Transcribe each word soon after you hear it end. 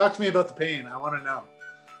Talk to me about the pain. I want to know.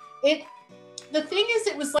 The thing is,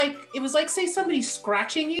 it was like say somebody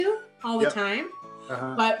scratching you all the time.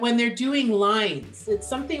 But when they're doing lines, it's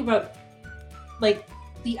something about like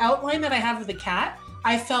the outline that I have of the cat.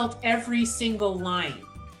 I felt every single line,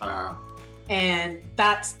 and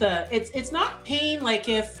that's it's not pain like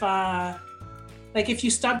if you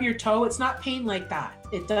stub your toe. It's not pain like that.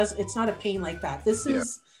 It's not a pain like that.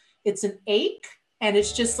 It's an ache, and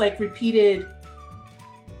it's just like repeated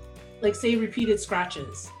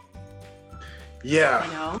scratches. Yeah.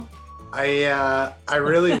 You know? I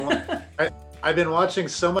really want. I've been watching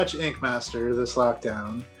so much Ink Master this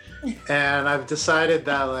lockdown, and I've decided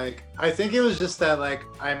that like I think it was just that like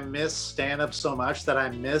I miss stand-up so much that I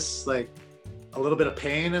miss like a little bit of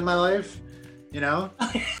pain in my life, you know.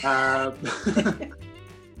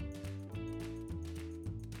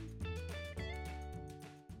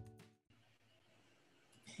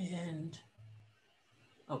 And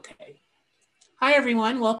okay, hi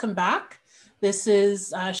everyone, welcome back. This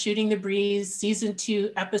is Shooting the Breeze, Season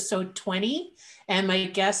 2, Episode 20. And my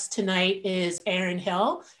guest tonight is Aaron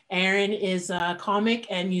Hill. Aaron is a comic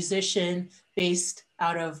and musician based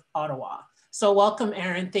out of Ottawa. So welcome,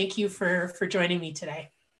 Aaron. Thank you for joining me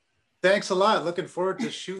today. Thanks a lot. Looking forward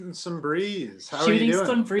to shooting some breeze. How are you doing? Shooting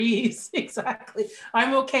some breeze, exactly.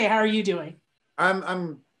 I'm okay. How are you doing?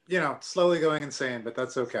 I'm slowly going insane, but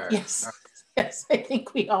that's okay. Yes, I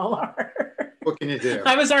think we all are. What can you do?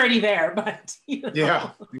 I was already there, but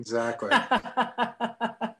Yeah, exactly.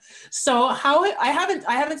 So I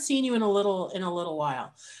haven't seen you in a little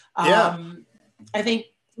while. I think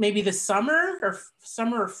maybe the summer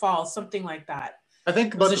or fall, something like that. I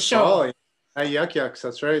think about the fall at Yuck Yucks.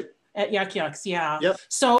 That's right. At Yuck Yucks, yeah. Yep.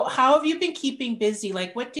 So how have you been keeping busy?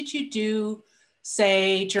 Like, what did you do,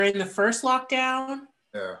 say, during the first lockdown?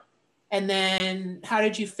 Yeah. And then how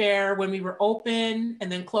did you fare when we were open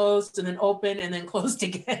and then closed and then open and then closed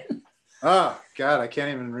again? Oh, God, I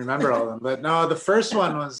can't even remember all of them. But no, the first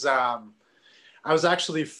one was, I was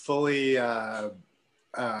actually fully, I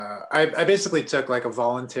basically took like a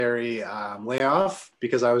voluntary layoff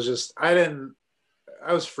because I was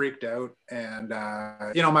freaked out. And,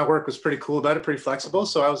 my work was pretty cool about it, pretty flexible.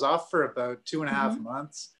 So I was off for about 2.5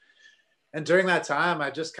 months. And during that time,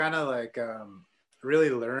 I just kind of like,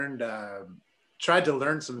 really learned, tried to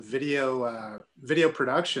learn some video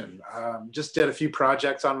production. Just did a few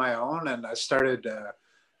projects on my own, and I started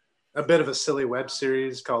a bit of a silly web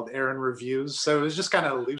series called Aaron Reviews. So it was just kind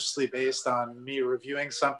of loosely based on me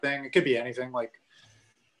reviewing something. It could be anything like,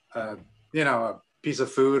 a piece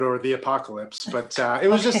of food or the apocalypse. But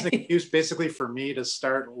it was just an excuse basically for me to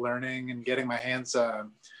start learning and getting my hands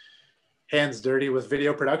dirty with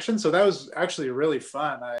video production. So that was actually really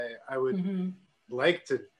fun. I would like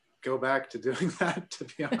to go back to doing that, to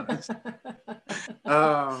be honest.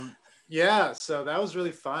 So that was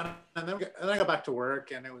really fun. And then I got back to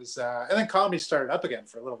work, and it was and then comedy started up again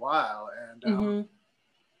for a little while, and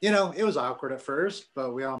it was awkward at first,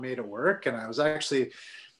 but we all made it work. And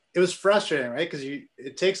it was frustrating, right? Because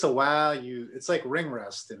it takes a while. It's like ring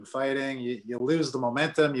rust in fighting. You lose the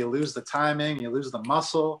momentum, you lose the timing, you lose the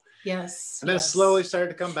muscle. Yes. And then it slowly started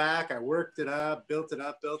to come back. I worked it up, built it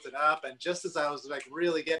up. And just as I was like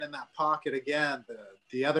really getting in that pocket again,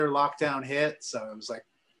 the other lockdown hit. So it was like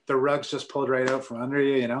the rug's just pulled right out from under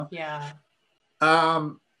you, you know? Yeah.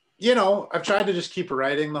 I've tried to just keep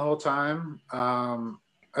writing the whole time.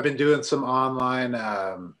 I've been doing some online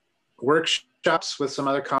workshops with some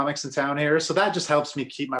other comics in town here. So that just helps me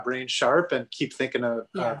keep my brain sharp and keep thinking of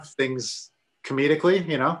things comedically,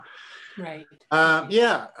 you know? Right.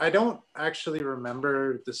 I don't actually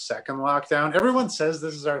remember the second lockdown. Everyone says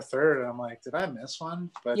this is our third, and I'm like, did I miss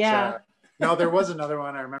one? But no, there was another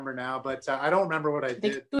one I remember now, but I don't remember what I did. I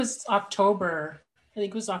think it was October. I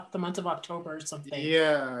think it was the month of October or something.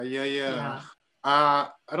 Yeah. I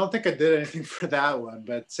don't think I did anything for that one,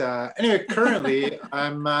 but anyway, currently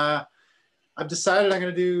I've decided I'm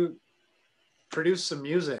going to produce some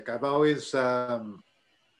music. I've always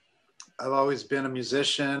been a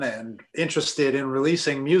musician and interested in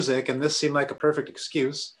releasing music, and this seemed like a perfect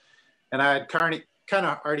excuse. And I had kind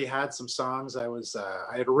of already had some songs I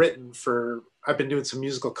had written for. I've been doing some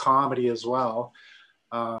musical comedy as well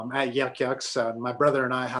at Yuck Yucks. My brother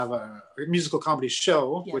and I have a musical comedy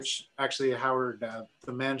show, which actually Howard,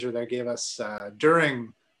 the manager there, gave us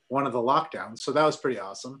during one of the lockdowns. So that was pretty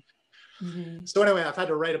awesome. So anyway, I've had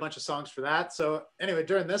to write a bunch of songs for that. So anyway,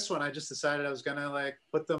 during this one, I just decided I was going to like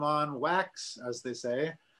put them on wax, as they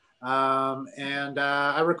say. And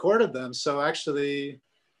I recorded them. So actually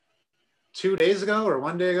 2 days ago or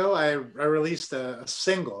 1 day ago, I released a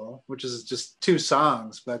single, which is just 2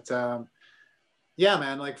 songs. But, yeah,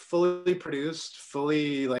 man, like fully produced,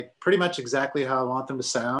 fully like pretty much exactly how I want them to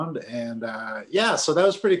sound. And yeah, so that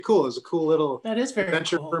was pretty cool. It was a cool little That is very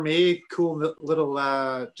adventure cool. for me. Cool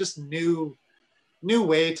little just new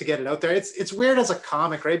way to get it out there. It's weird as a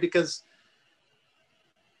comic, right? Because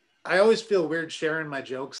I always feel weird sharing my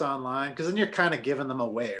jokes online because then you're kind of giving them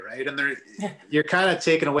away, right? And you're kind of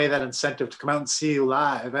taking away that incentive to come out and see you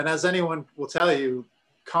live. And as anyone will tell you,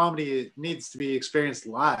 comedy needs to be experienced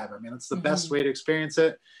live. I mean, it's the best way to experience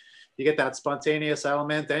it. You get that spontaneous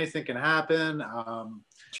element. Anything can happen.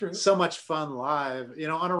 True. So much fun live. You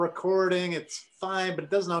know, on a recording, it's fine, but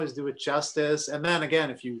it doesn't always do it justice. And then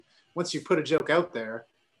again, once you put a joke out there,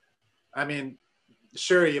 I mean,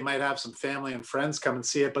 sure, you might have some family and friends come and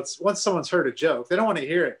see it, but once someone's heard a joke, they don't want to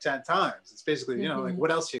hear it 10 times. It's basically, you know, like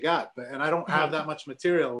what else you got? And I don't have that much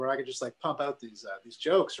material where I could just like pump out these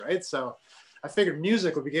jokes, right? So I figured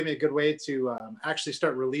music would give me a good way to actually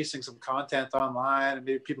start releasing some content online, and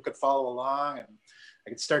maybe people could follow along, and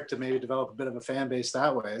I could start to maybe develop a bit of a fan base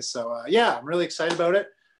that way. So yeah, I'm really excited about it.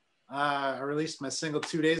 I released my single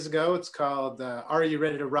 2 days ago. It's called Are You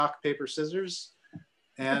Ready to Rock, Paper, Scissors?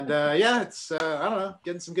 And yeah, it's I don't know,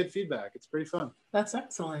 getting some good feedback. It's pretty fun. That's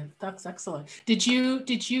excellent. That's excellent. Did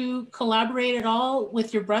you collaborate at all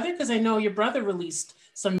with your brother? Because I know your brother released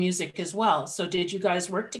some music as well. So did you guys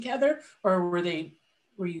work together, or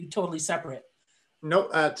were you totally separate? No,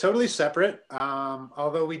 totally separate.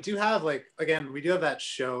 Although we do have we do have that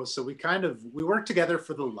show, so we work together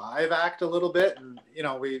for the live act a little bit, and you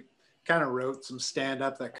know, we kind of wrote some stand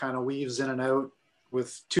up that kind of weaves in and out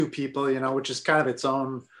with two people, you know, which is kind of its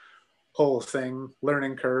own whole thing,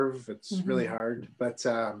 learning curve. It's really hard, but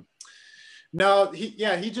no,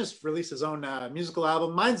 he just released his own musical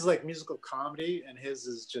album. Mine's like musical comedy, and his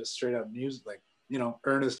is just straight up music, like, you know,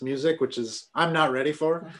 earnest music, which is I'm not ready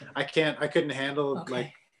for. Okay. I couldn't handle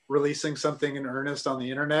like releasing something in earnest on the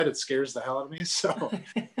internet. It scares the hell out of me. So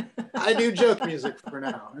I do joke music for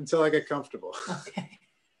now until I get comfortable. Okay.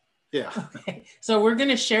 Yeah. Okay. So we're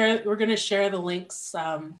gonna share the links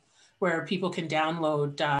where people can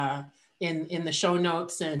download in the show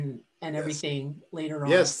notes and everything later on.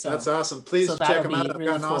 Yes, so, that's awesome. Please check them out. I've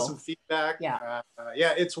gotten awesome feedback. Yeah.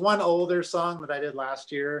 Yeah, it's one older song that I did last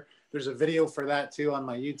year. There's a video for that too on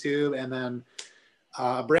my YouTube, and then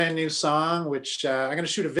a brand new song, which I'm going to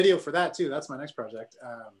shoot a video for that too. That's my next project.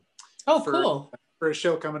 Cool. For a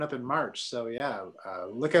show coming up in March. So yeah,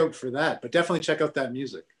 look out for that, but definitely check out that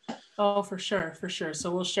music. Oh, for sure. For sure.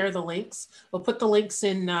 So we'll share the links. We'll put the links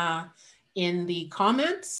in the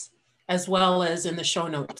comments as well as in the show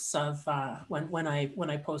notes of when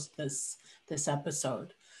I post this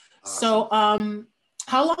episode. Awesome. So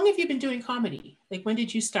how long have you been doing comedy? Like, when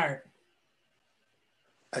did you start?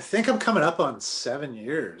 I think I'm coming up on 7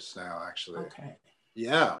 years now, actually. Okay.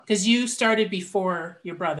 Yeah. Because you started before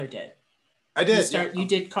your brother did. I did. You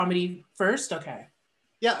did comedy first? Okay.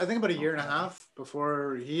 Yeah, I think about a year and a half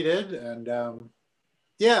before he did. And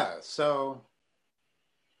yeah, so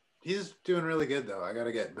he's doing really good though. I got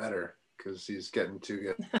to get better because he's getting too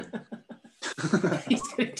good. He's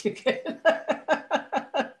getting too good.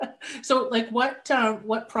 So like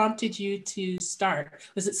what prompted you to start?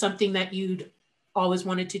 Was it something that you'd always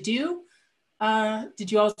wanted to do?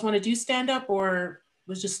 Did you always want to do stand-up, or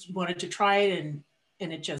was just wanted to try it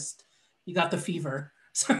and it just, you got the fever?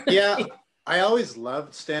 Yeah, I always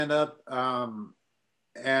loved stand-up.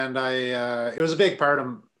 And it was a big part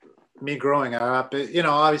of me growing up. You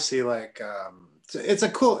know, obviously like, it's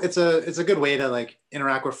a good way to like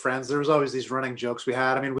interact with friends. There was always these running jokes we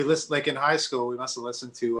had. I mean, we listened, like in high school, we must have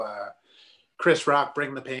listened to Chris Rock,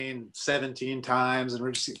 Bring the Pain 17 times, and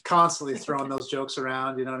we're just constantly throwing those jokes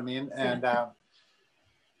around, you know what I mean? And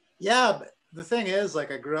yeah, but the thing is,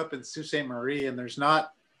 like, I grew up in Sault Ste. Marie, and there's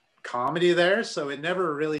not comedy there, so it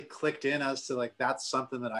never really clicked in as to like that's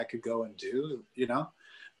something that I could go and do, you know?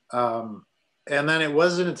 And then it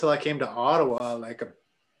wasn't until I came to Ottawa, like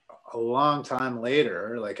a long time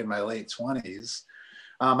later, like in my late 20s.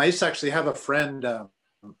 I used to actually have a friend,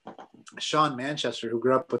 Sean Manchester, who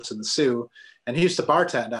grew up with us in the Sioux, and he used to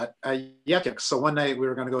bartend at Yuk Yuk. So one night we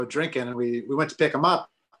were going to go drinking, and we went to pick him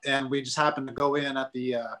up, and we just happened to go in at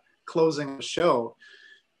the closing of the show.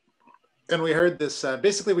 And we heard this,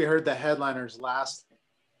 basically we heard the headliner's last,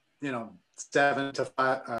 you know, 7 to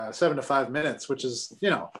 5 minutes, which is, you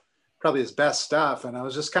know, probably his best stuff. And I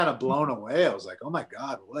was just kind of blown away. I was like, oh my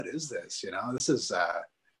God, what is this? You know, this is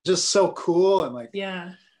just so cool. And like,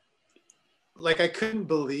 yeah, like I couldn't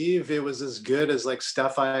believe it was as good as like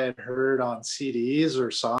stuff I had heard on CDs or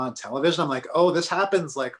saw on television. I'm like, oh, this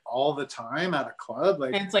happens like all the time at a club.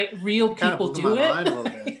 Like, and it's like real people do it. A little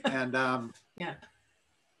bit. And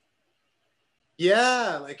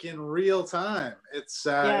Yeah, like in real time. It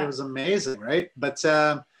was amazing, right? But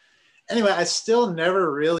anyway, I still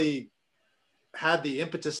never really had the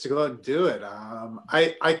impetus to go out and do it.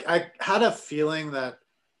 I had a feeling that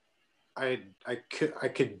I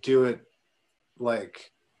could do it,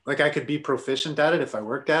 like I could be proficient at it if I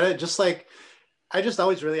worked at it. Just like I just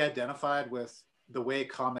always really identified with the way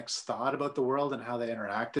comics thought about the world and how they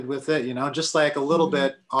interacted with it, you know, just like a little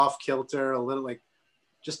bit off kilter, a little like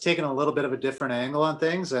just taking a little bit of a different angle on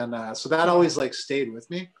things. And so that always like stayed with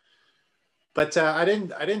me. But I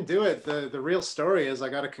didn't do it. The real story is I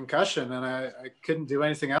got a concussion and I couldn't do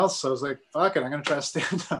anything else. So I was like, fuck it, I'm going to try to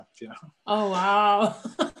stand up, you know? Oh, wow.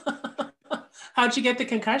 How'd you get the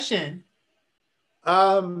concussion?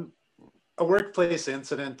 A workplace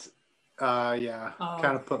incident. Kind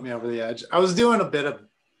of put me over the edge. I was doing a bit of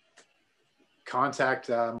contact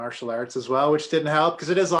martial arts as well, which didn't help because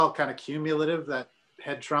it is all kind of cumulative, that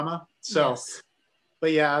head trauma. So, yes.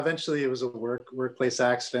 But yeah, eventually it was a workplace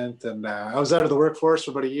accident, and I was out of the workforce for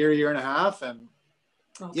about a year and a half, and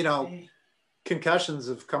you know, concussions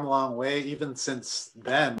have come a long way even since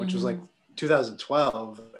then, which was like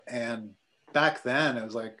 2012, and back then it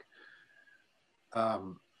was like,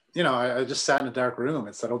 you know, I just sat in a dark room.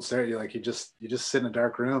 It's that old story, like you just sit in a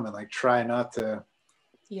dark room and like try not to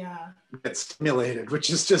get stimulated, which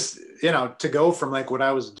is just, you know, to go from like what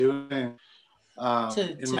I was doing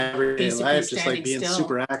in my everyday life, just like being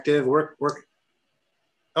super active, work.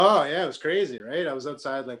 Oh yeah, it was crazy, right? I was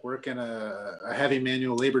outside like working a heavy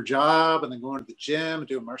manual labor job and then going to the gym and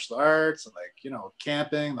doing martial arts and like, you know,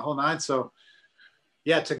 camping, the whole nine. So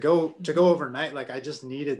yeah, to go overnight, like I just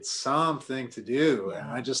needed something to do. And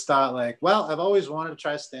I just thought like, well, I've always wanted to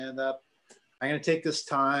try stand up. I'm going to take this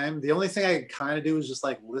time. The only thing I could kind of do is just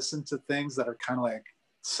like listen to things that are kind of like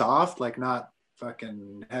soft, like not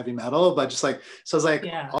fucking heavy metal, but just like, so I was like,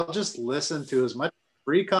 I'll just listen to as much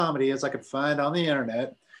free comedy as I could find on the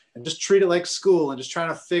internet and just treat it like school and just trying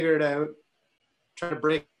to figure it out, try to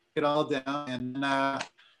break it all down. And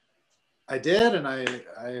I did, and I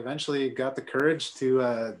eventually got the courage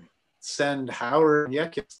to send Howard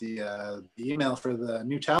Yekis the email for the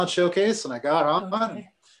new talent showcase, and I got on. Okay.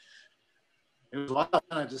 It was wild.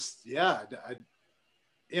 And I just, I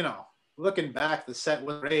you know, looking back, the set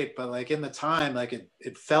was great, but like in the time, like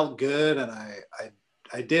it felt good, and I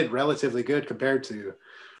did relatively good compared to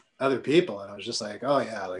other people, and I was just like, oh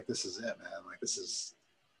yeah, like this is it, man. Like this is,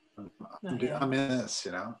 I'm in this,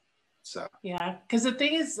 you know. So yeah, because the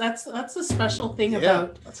thing is, that's the special thing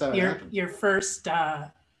about your first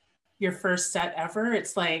set ever.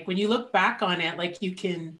 It's like when you look back on it, like you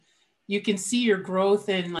can see your growth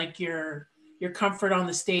and like your comfort on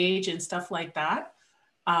the stage and stuff like that.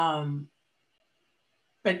 But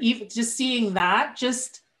even just seeing that,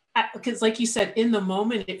 just because like you said, in the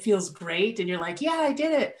moment it feels great and you're like, yeah, I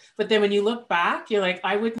did it. But then when you look back, you're like,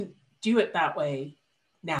 I wouldn't do it that way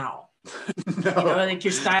now. No. You know, like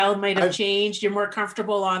your style might have changed. You're more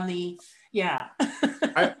comfortable on the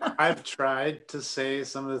I've tried to say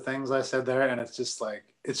some of the things I said there, and it's just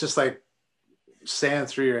like sand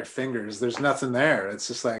through your fingers. There's nothing there. It's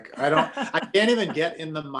just like I can't even get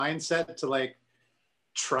in the mindset to like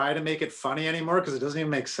try to make it funny anymore because it doesn't even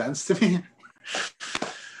make sense to me.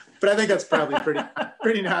 But I think that's probably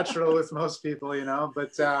pretty natural with most people, you know.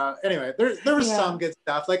 But anyway, there was some good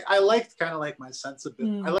stuff. Like I liked kind of like my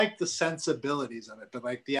sensibility. I liked the sensibilities of it, but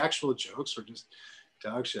like the actual jokes were just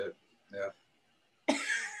dog shit. Yeah.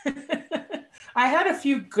 I had a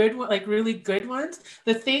few good, like really good ones.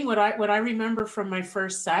 The thing, what I remember from my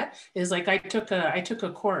first set is like I took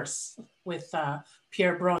a course with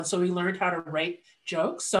Pierre Braun, so we learned how to write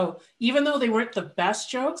jokes. So even though they weren't the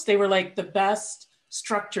best jokes, they were like the best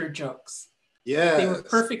structured jokes. Yeah, they were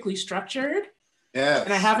perfectly structured. Yeah,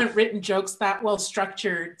 and I haven't written jokes that well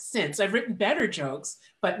structured since. I've written better jokes,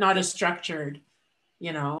 but not as structured.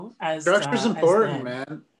 You know, as structure's important,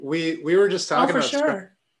 man. We were just talking about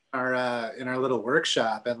in our little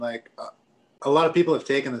workshop, and like a lot of people have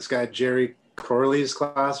taken this guy Jerry Corley's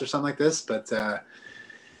class or something like this, but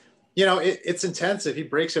you know, it's intensive. He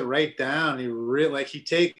breaks it right down.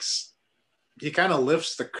 He kind of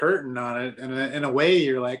lifts the curtain on it, and in a way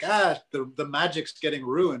you're like, the magic's getting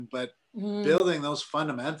ruined, but building those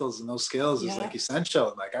fundamentals and those skills is like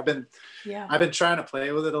essential. Like I've been trying to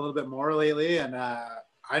play with it a little bit more lately, and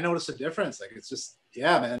I notice a difference. Like it's just,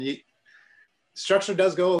 man, structure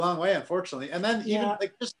does go a long way, unfortunately. And then even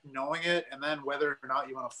like just knowing it, and then whether or not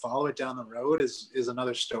you want to follow it down the road is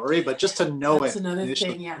another story. But just to know that's another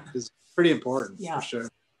thing, is pretty important for sure.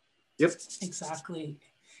 Yep, exactly.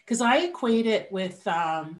 Because I equate it with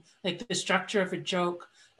like the structure of a joke,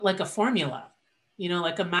 like a formula. you know,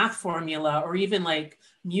 like a math formula or even like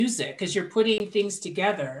music, because you're putting things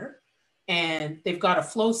together and they've got to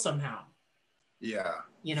flow somehow. Yeah.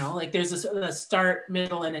 You know, like there's a start,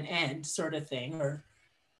 middle, and an end sort of thing, or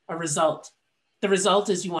a result. The result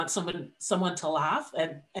is you want someone to laugh,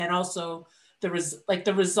 and also the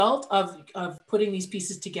result of putting these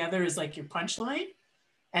pieces together is like your punchline,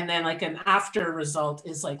 and then like an after result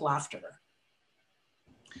is like laughter.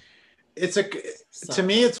 To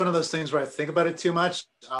me, it's one of those things where I think about it too much.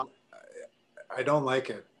 I don't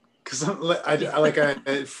like it because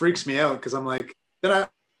it freaks me out because I'm like, then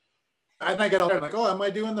I get all like, oh, am I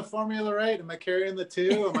doing the formula right? Am I carrying the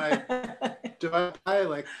two? I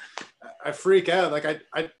freak out. Like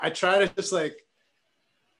I try to just like,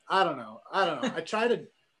 I don't know. I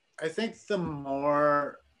think the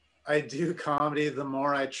more I do comedy, the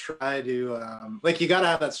more I try to, like, you got to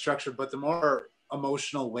have that structure, but the more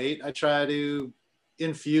emotional weight I try to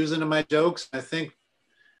infuse into my jokes. I think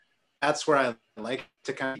that's where I like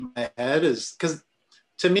to kind of keep my head, is because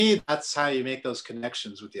to me, that's how you make those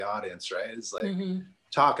connections with the audience, right? It's like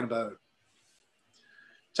talking about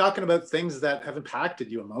things that have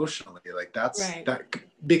impacted you emotionally. Like that's right. That,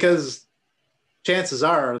 because chances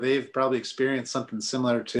are they've probably experienced something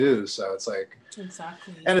similar too. So it's like,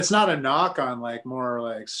 exactly. And it's not a knock on like more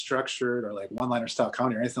like structured or like one-liner style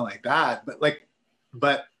comedy or anything like that.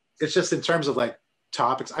 But it's just in terms of like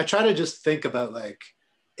topics, I try to just think about like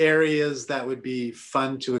areas that would be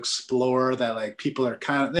fun to explore that like people are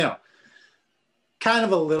kind of, kind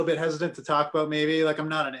of a little bit hesitant to talk about maybe. Like I'm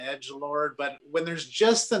not an edgelord, but when there's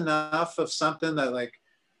just enough of something that like,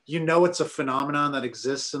 it's a phenomenon that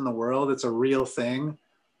exists in the world, it's a real thing,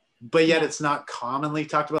 but yet it's not commonly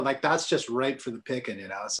talked about, like that's just ripe for the picking,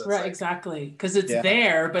 So right, like, exactly, because it's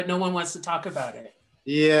there, but no one wants to talk about it.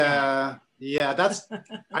 Yeah, that's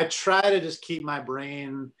I try to just keep my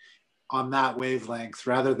brain on that wavelength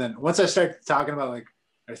rather than once I start talking about like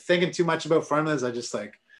or thinking too much about formulas, I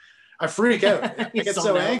freak out. I get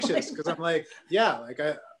so anxious because I'm like,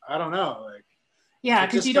 I don't know, like. Yeah,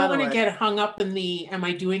 because you don't want to get hung up in the "am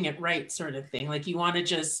I doing it right" sort of thing. Like you want to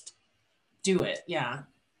just do it. Yeah.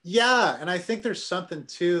 Yeah, and I think there's something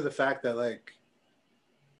to the fact that like,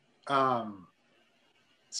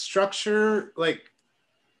 structure, like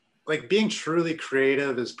being truly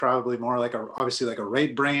creative is probably more like obviously like a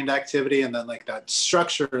right-brained activity, and then like that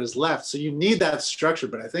structure is left. So you need that structure,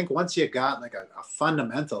 but I think once you got like a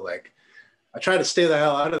fundamental, like I try to stay the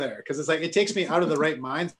hell out of there because it's like it takes me out of the right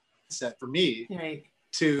mindset for me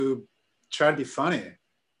to try to be funny.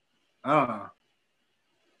 I don't know.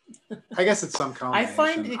 I guess it's some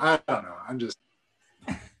combination. I don't know. I'm just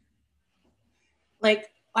like,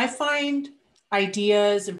 I find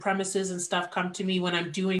ideas and premises and stuff come to me when I'm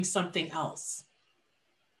doing something else.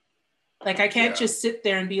 Like I can't just sit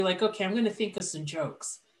there and be like, okay, I'm going to think of some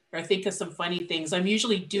jokes or think of some funny things. I'm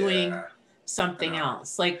usually doing something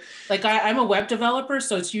else. Like I'm a web developer,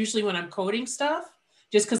 so it's usually when I'm coding stuff,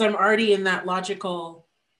 just because I'm already in that logical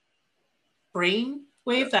brain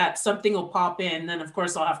wave that something will pop in. Then of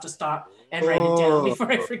course I'll have to stop and write it down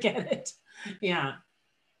before I forget it. Yeah.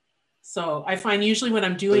 So I find usually when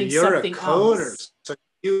I'm doing something else. So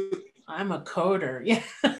I'm a coder. Yeah.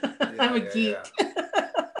 I'm a geek.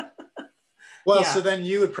 Well, so then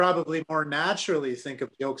you would probably more naturally think of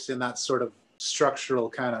jokes in that sort of structural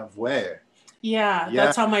kind of way. Yeah,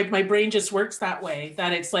 that's how my brain just works that way,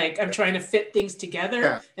 that it's like I'm trying to fit things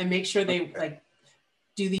together and make sure they like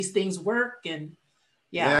do these things work. And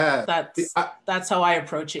that's how I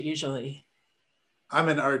approach it usually. I'm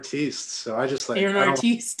an artiste, so I just like You're an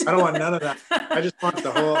artiste. I don't want none of that. I just want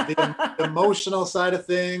the emotional side of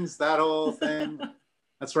things, that whole thing.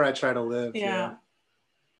 That's where I try to live. Yeah.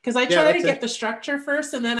 Because I try to get the structure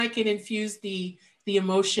first, and then I can infuse the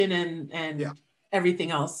emotion and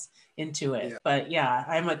everything else into it. But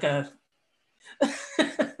I'm like a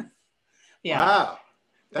Wow,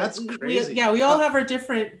 that's crazy. We all have our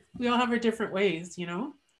different ways,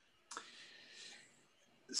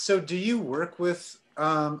 So do you work with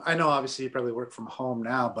I know obviously you probably work from home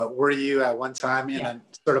now, but were you at one time in a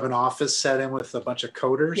sort of an office setting with a bunch of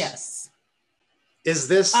coders? Yes. Is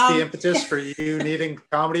this the impetus for you needing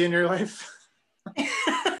comedy in your life?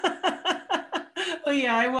 Well,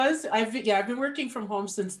 yeah, I was. I've been working from home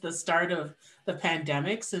since the start of the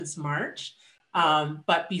pandemic, since March.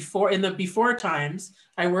 But before times,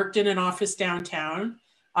 I worked in an office downtown.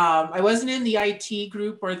 I wasn't in the IT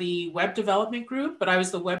group or the web development group, but I'm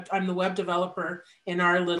the web developer in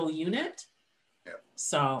our little unit. Yeah.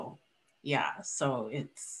 So, so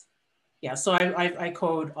it's, so I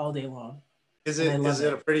code all day long. Is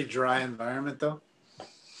it a pretty dry environment though?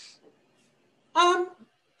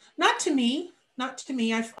 Not to me. not to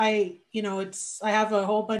me. I have a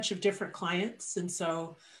whole bunch of different clients, and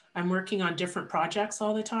so I'm working on different projects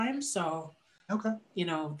all the time. So, okay,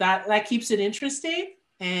 that keeps it interesting,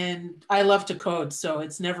 and I love to code, so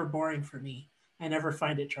it's never boring for me. I never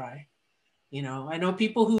find it dry. I know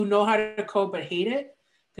people who know how to code but hate it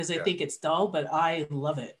because they think it's dull, but I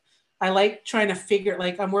love it. I like trying to figure,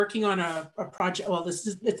 like I'm working on a project. Well,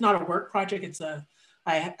 it's not a work project.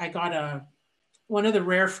 I got one of the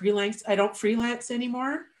rare freelance. I don't freelance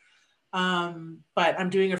anymore, but I'm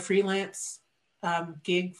doing a freelance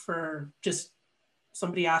gig for just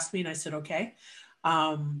somebody asked me and I said, okay.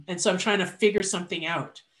 And so I'm trying to figure something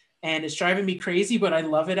out and it's driving me crazy, but I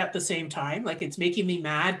love it at the same time. Like it's making me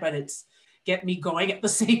mad, but it's getting me going at the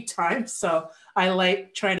same time. So I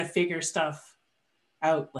like trying to figure stuff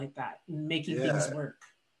out like that and making things work.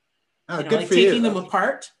 Oh, good like for taking you. them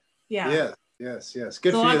apart. Yeah. Yes. Good so for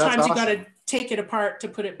you. A lot of That's times awesome. you got to take it apart to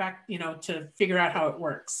put it back, to figure out how it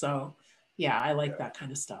works. So yeah, I like that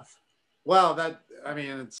kind of stuff. Well,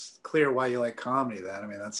 it's clear why you like comedy then. I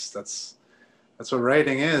mean, that's what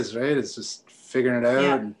writing is, right? It's just figuring it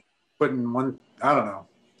out and putting I don't know.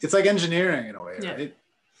 It's like engineering in a way, right?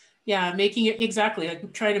 Yeah, making it exactly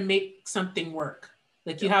like trying to make something work.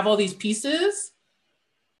 Like you have all these pieces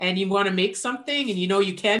and you want to make something and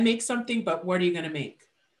you can make something, but what are you going to make?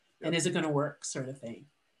 And is it going to work, sort of thing?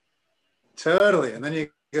 Totally. And then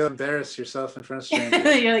you go embarrass yourself in front of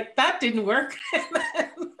strangers. You're like, that didn't work.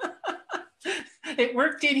 It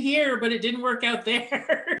worked in here, but it didn't work out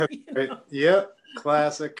there. Right. Yep.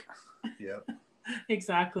 Classic. Yep.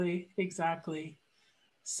 Exactly.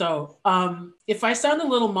 So if I sound a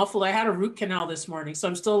little muffled, I had a root canal this morning, so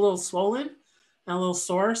I'm still a little swollen and a little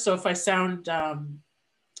sore. So if I sound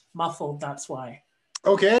muffled, that's why.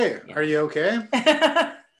 Okay. Yeah. Are you okay?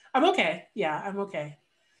 I'm okay. Yeah, I'm okay.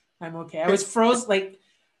 I was froze. Like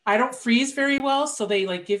I don't freeze very well, so they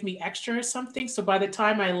like give me extra or something. So by the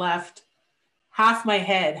time I left, half my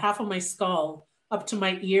head, half of my skull up to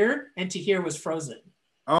my ear and to here was frozen.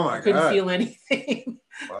 Oh my God. I couldn't feel anything.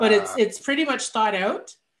 Wow. But it's pretty much thawed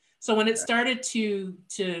out. So when it started to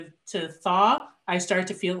thaw, I started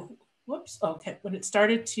to feel when it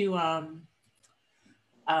started to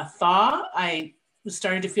thaw, I was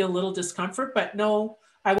starting to feel a little discomfort, but no,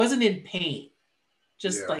 I wasn't in pain.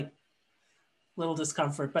 Just like little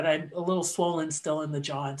discomfort, but I'm a little swollen still in the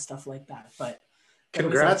jaw and stuff like that. But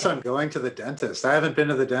congrats on going to the dentist. I haven't been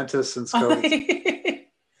to the dentist since COVID.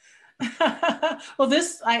 Well,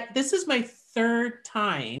 this is my third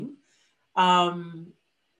time in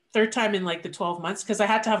like the 12 months because I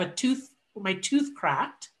had to have my tooth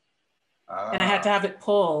cracked and I had to have it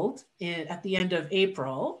pulled at the end of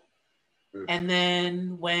April. And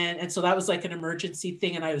then so that was like an emergency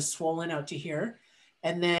thing and I was swollen out to here.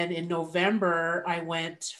 And then in November, I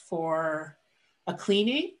went for a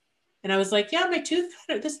cleaning and I was like, yeah,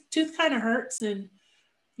 this tooth kind of hurts and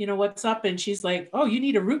what's up? And she's like, oh, you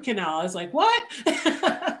need a root canal. I was like, what?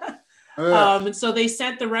 And so they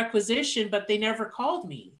sent the requisition, but they never called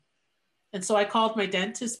me. And so I called my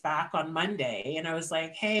dentist back on Monday and I was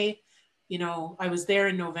like, hey, I was there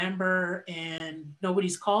in November and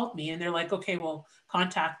nobody's called me. And they're like, okay, well,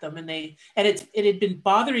 contact them. And it had been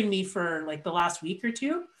bothering me for like the last week or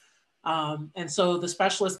two. And so the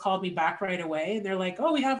specialist called me back right away and they're like,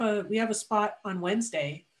 oh, we have a spot on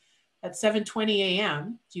Wednesday at 7:20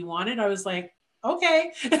 a.m. Do you want it? I was like,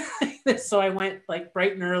 okay. So I went like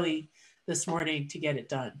bright and early this morning to get it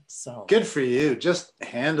done. So good for you. Just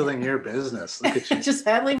handling your business. Look at you. Just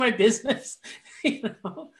handling my business.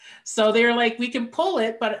 So they're like, we can pull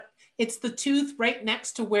it, but it's the tooth right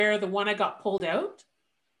next to where the one I got pulled out.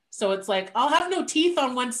 So it's like, I'll have no teeth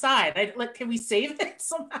on one side. Can we save it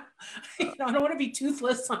somehow? I don't want to be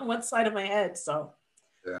toothless on one side of my head. So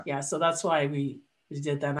so that's why we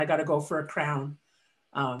did that. I got to go for a crown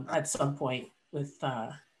at some point with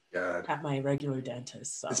at my regular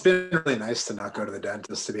dentist. So. It's been really nice to not go to the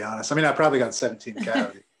dentist, to be honest. I mean, I probably got 17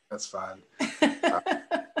 cavities. That's fine.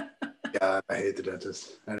 I hate the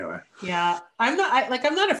dentist. Anyway. Yeah, I'm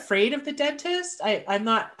not afraid of the dentist. I'm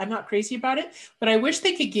not crazy about it, but I wish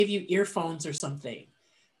they could give you earphones or something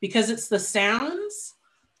because it's the sounds.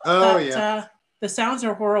 The sounds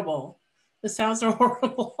are horrible.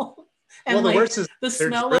 And the worst is the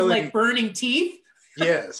smell of like burning teeth.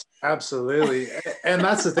 Yes, absolutely. And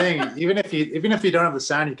that's the thing. Even if you don't have the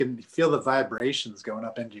sound, you can feel the vibrations going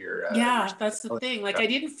up into your. That's the thing. Like I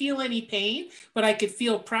didn't feel any pain, but I could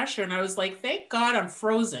feel pressure, and I was like, "Thank God I'm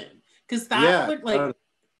frozen," because that would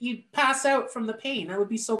you'd pass out from the pain. That would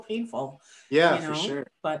be so painful. Yeah, for sure.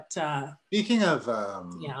 But speaking of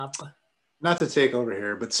not to take over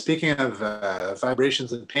here, but speaking of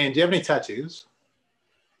vibrations and pain, do you have any tattoos?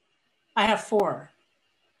 I have 4.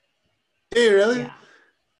 Do you really? Yeah.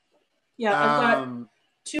 Yeah, I've got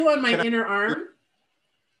 2 on my inner arm.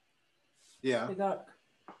 Yeah. I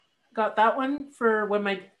got that one for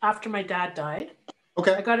after my dad died.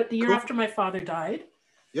 Okay. I got it the year after my father died.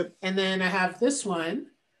 Yep. And then I have this one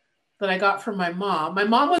that I got from my mom. My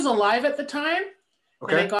mom was alive at the time.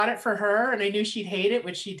 Okay. And I got it for her, and I knew she'd hate it,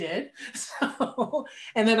 which she did. So,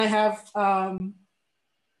 and then I have a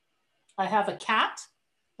cat,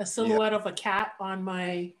 a silhouette of a cat on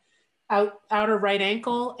my outer right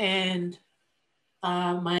ankle, and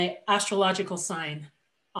my astrological sign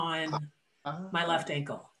on my left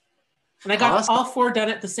ankle. And I got all 4 done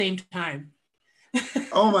at the same time.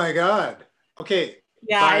 Oh my God. Okay.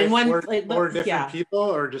 Yeah, and four different people,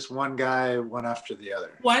 or just one guy, one after the other?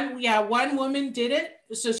 One woman did it.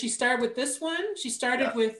 So she started with this one. She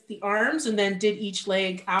started with the arms and then did each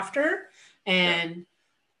leg after. And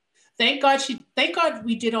thank God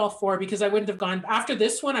we did all 4, because I wouldn't have gone after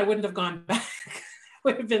this one. I wouldn't have gone back. I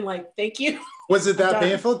would have been like, thank you. Was it that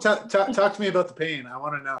painful? Talk to me about the pain. I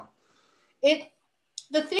want to know.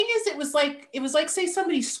 The thing is, it was like say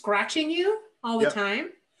somebody scratching you all the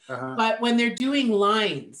time. But when they're doing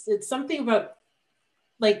lines, it's something about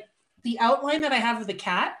like the outline that I have of the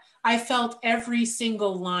cat. I felt every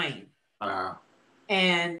single line.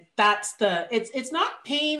 And that's it's not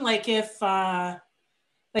pain like if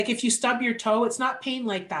you stub your toe, it's not pain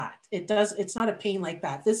like that. It's not a pain like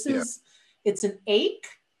that. This is, it's an ache,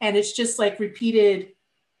 and it's just like repeated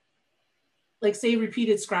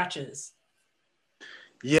scratches.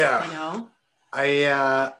 Yeah. You know?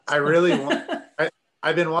 I really want,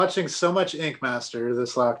 I've been watching so much Ink Master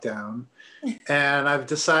this lockdown, and I've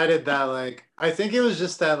decided that like, I think it was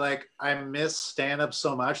just that like, I miss stand-up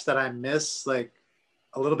so much that I miss like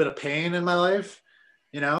a little bit of pain in my life,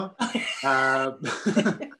 you know? And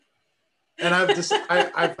I've just,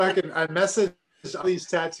 I messaged all these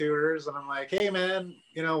tattooers, and I'm like, hey man,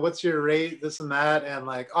 you know, what's your rate, this and that. And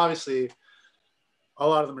like, obviously a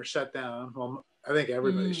lot of them are shut down. Well, I think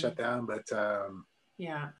everybody's shut down, but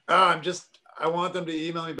I want them to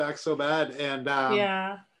email me back so bad. And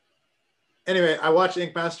anyway, I watch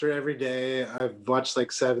Ink Master every day. I've watched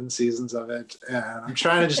like 7 seasons of it, and I'm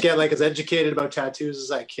trying to just get like as educated about tattoos as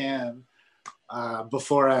I can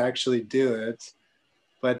before I actually do it.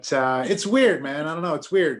 But it's weird, man. I don't know.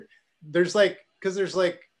 It's weird. There's like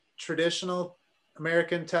traditional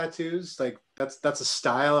American tattoos, like that's a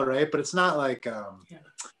style, right? But it's not like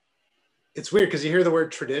it's weird because you hear the word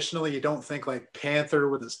traditionally, you don't think like panther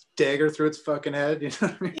with his dagger through its fucking head, you know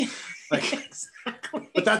what I mean? Like, exactly.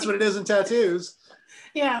 But that's what it is in tattoos.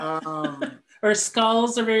 Yeah. Or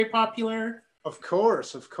skulls are very popular. Of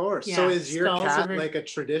course. Yeah, so is your cat like a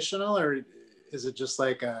traditional, or is it just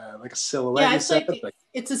like a silhouette? Yeah,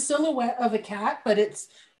 it's a silhouette of a cat, but it's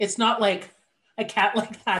not like a cat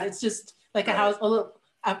like that. It's just like a house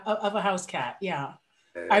cat. Yeah.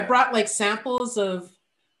 I brought like samples of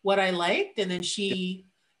what I liked, and then she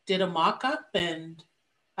did a mock-up, and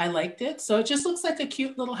I liked it. So it just looks like a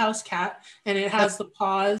cute little house cat, and it has the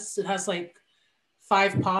paws. It has like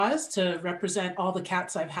 5 paws to represent all the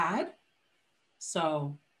cats I've had.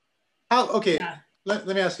 So let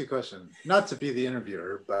me ask you a question. Not to be the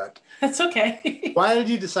interviewer, but that's okay. Why did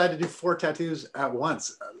you decide to do 4 tattoos at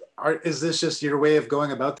once? Is this just your way of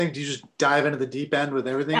going about things? Do you just dive into the deep end with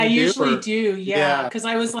everything? I usually do, yeah. Because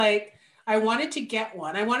I was like, I wanted to get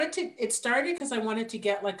one. It started because I wanted to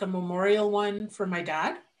get like a memorial one for my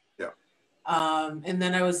dad. Yeah. And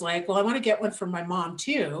then I was like, well, I want to get one for my mom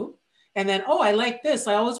too. And then, I like this.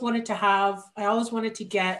 I always wanted to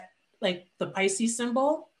get like the Pisces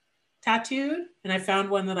symbol tattooed, and I found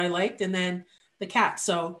one that I liked, and then the cat.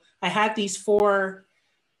 So I had these four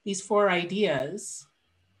ideas.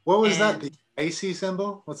 What was that? The Pisces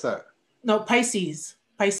symbol? What's that? No, Pisces.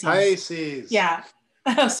 Pisces. Yeah.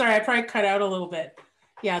 Oh, sorry, I probably cut out a little bit.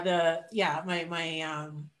 Yeah, my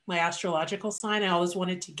astrological sign. I always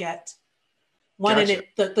wanted to get one, gotcha.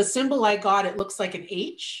 And the symbol I got, it looks like an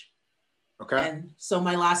H. Okay. And so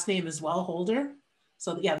my last name is Wellholder.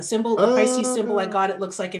 So yeah, the Pisces symbol I got, it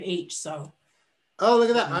looks like an H. So. Oh, look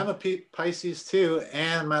at that! I'm a Pisces too,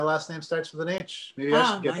 and my last name starts with an H. Maybe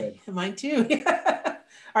I should get that. Mine too.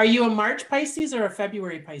 Are you a March Pisces or a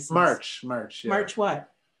February Pisces? March. Yeah. March what?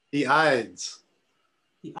 The Ides.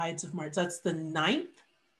 The Ides of March. That's the 9th?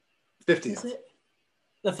 15th. Is it?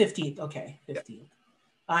 The 15th. Okay, 15th. Yeah.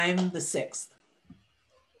 I'm the 6th.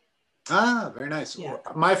 Ah, very nice. Yeah.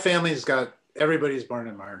 My everybody's born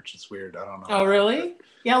in March. It's weird. I don't know. Oh, really?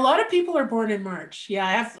 Yeah, a lot of people are born in March. Yeah,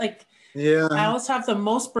 I have I always have the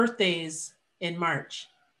most birthdays in March.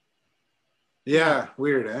 Yeah,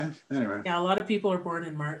 weird, eh? Anyway. Yeah, a lot of people are born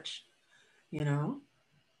in March. you know.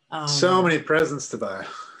 So many presents to buy.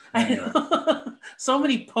 I know. So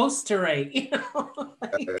many posts to write, you know.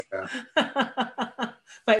 Like,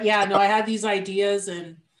 but yeah, no, I had these ideas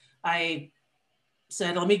and I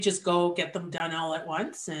said, let me just go get them done all at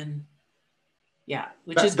once. And yeah,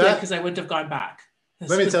 which is good because I wouldn't have gone back.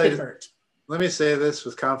 Let me tell you, let me say this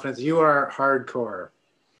with confidence. You are hardcore.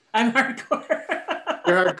 I'm hardcore.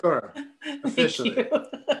 You're hardcore. Officially.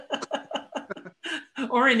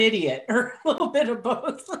 Or an idiot, or a little bit of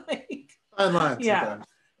both. Like, fine lines. Yeah. Sometimes.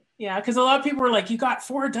 Yeah. Because a lot of people were like, you got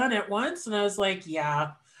 4 done at once. And I was like,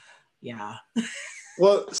 yeah.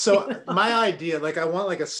 Well, so my idea, like I want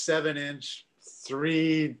like a 7-inch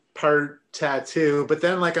 3-part tattoo, but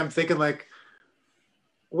then like I'm thinking like,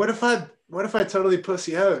 what if I totally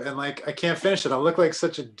pussy out and like I can't finish it? I'll look like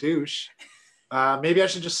such a douche. Maybe I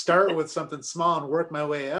should just start with something small and work my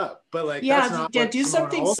way up. But like, that's not do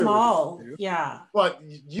something small. Yeah. Well,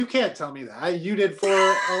 you can't tell me that. You did 4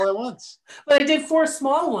 all at once. But I did 4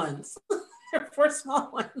 small ones. 4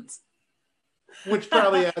 small ones. Which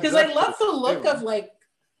probably adds because I love the look of like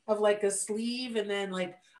a sleeve, and then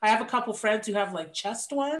like I have a couple friends who have like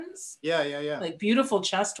chest ones. Yeah. Like beautiful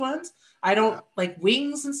chest ones. I don't like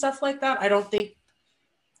wings and stuff like that. I don't think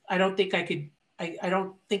I could. I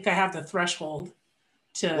don't think I have the threshold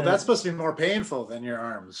to. Well, that's supposed to be more painful than your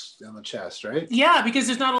arms and the chest, right? Yeah, because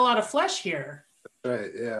there's not a lot of flesh here. Right.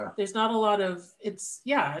 Yeah. There's not a lot of. There's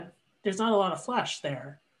not a lot of flesh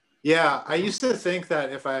there. Yeah, I used to think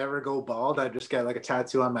that if I ever go bald, I'd just get like a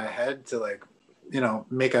tattoo on my head to like, you know,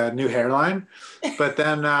 make a new hairline. But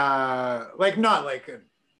then, like not like a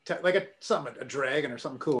dragon or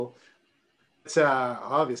something cool. It's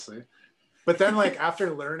obviously. But then, like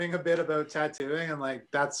after learning a bit about tattooing, and like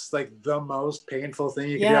that's like the most painful thing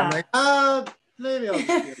you can do. I'm like, maybe I'll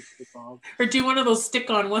just get bald. Or do one of those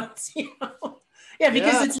stick-on ones, you know? Yeah,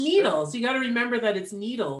 because it's needles. You got to remember that it's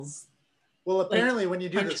needles. Well, apparently, when you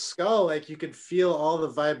do the skull, like you could feel all the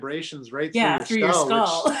vibrations right through your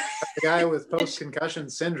skull. Which the guy with post-concussion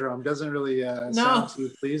syndrome doesn't really sound too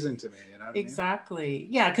pleasing to me. You know what exactly. I mean?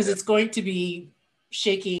 Yeah, because it's going to be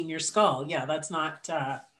shaking your skull. Yeah, that's not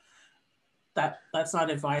that's not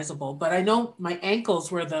advisable. But I know my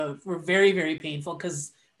ankles were very, very painful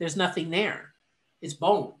because there's nothing there. It's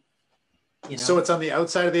bone. You know? So it's on the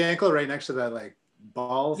outside of the ankle, right next to that like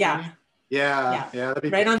ball. Yeah. Thingy? Yeah. That'd be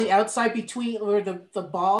right on the outside between or the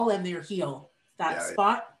ball and your heel. That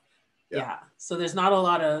spot. Yeah. So there's not a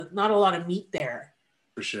lot of meat there.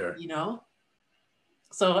 For sure. You know?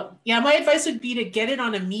 So yeah, my advice would be to get it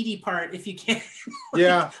on a meaty part if you can.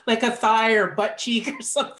 Like a thigh or butt cheek or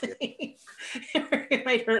something. It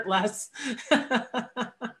might hurt less. I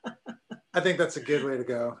think that's a good way to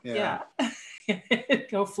go. Yeah.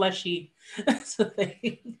 Go fleshy. That's the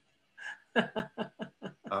thing.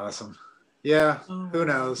 Awesome. Yeah, who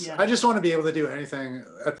knows? I just want to be able to do anything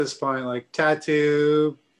at this point, like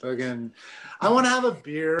tattoo, again. I want to have a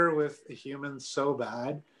beer with a human so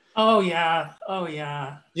bad. Oh yeah.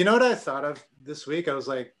 You know what I thought of this week? I was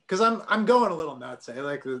like, because I'm going a little nuts,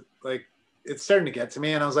 like it's starting to get to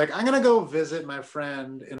me, and I was like, I'm gonna go visit my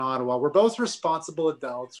friend in Ottawa. We're both responsible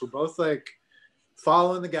adults. We're both like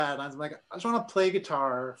following the guidelines. I'm like, I just want to play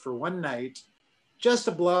guitar for one night. Just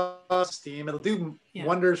to blow off steam. It'll do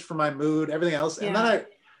wonders for my mood, everything else. And then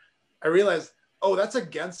I realized, that's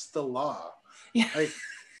against the law. Yeah. Like,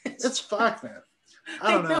 it's fucked, man.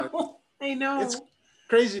 I don't know. I know. It's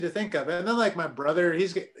crazy to think of. And then like my brother,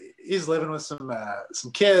 he's living with some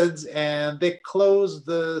kids, and they closed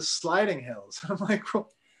the sliding hills. I'm like,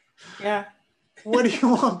 well, what do you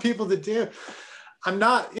want people to do? I'm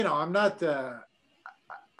not, I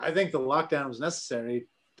think the lockdown was necessary,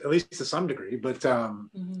 at least to some degree, but and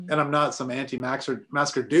I'm not some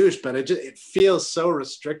anti-masker douche, but it feels so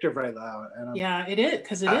restrictive right now. And it is,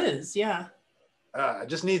 because it is. I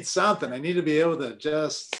just need something. I need to be able to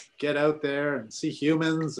just get out there and see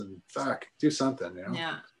humans and do something, you know?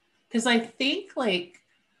 Yeah, because I think like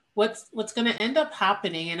what's going to end up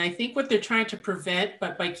happening, and I think what they're trying to prevent,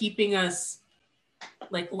 but by keeping us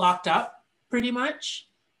like locked up pretty much,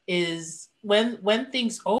 is when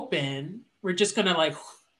things open, we're just going to like,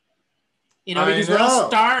 because we're all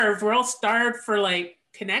starved. We're all starved for like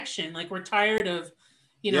connection. Like we're tired of,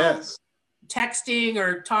 texting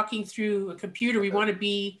or talking through a computer. We want to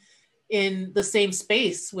be in the same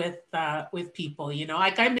space with people.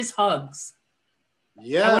 Like I miss hugs.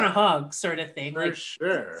 Yeah, I want a hug, sort of thing. For like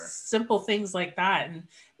sure. Simple things like that, and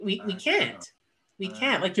we can't. We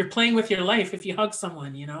can't. Like you're playing with your life if you hug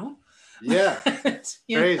someone. Yeah. Crazy.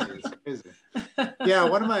 It's crazy. Yeah,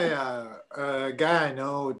 one of my guy I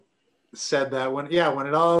know said that when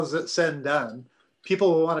it all is said and done,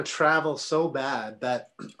 people will want to travel so bad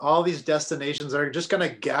that all these destinations are just going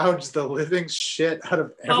to gouge the living shit out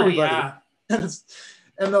of everybody. Oh, yeah.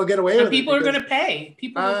 And they'll get away with it. People are going to pay.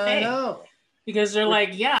 People will pay. I know. Because they're like,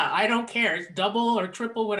 yeah, I don't care. It's double or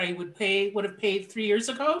triple what I would have paid 3 years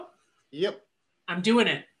ago. Yep. I'm doing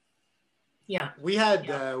it. Yeah. We had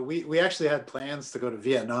we actually had plans to go to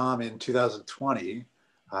Vietnam in 2020.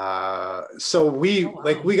 So we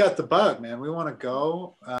we got the bug, man. We want to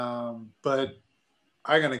go, but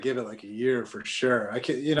I'm gonna give it like a year for sure. I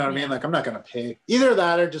can, you know what I mean? Like I'm not gonna pay either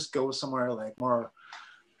that or just go somewhere like more.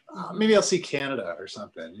 Maybe I'll see Canada or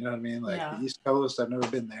something. You know what I mean? Like the East Coast, I've never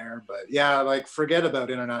been there, but yeah, like forget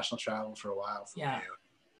about international travel for a while. For me.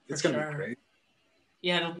 It's gonna be great.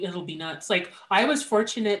 Yeah, it'll be nuts. Like I was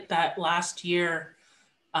fortunate that last year,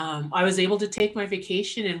 I was able to take my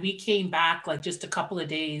vacation, and we came back like just a couple of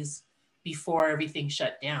days before everything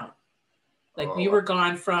shut down. Like we were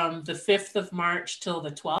gone from the 5th of March till the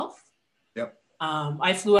 12th. Yep.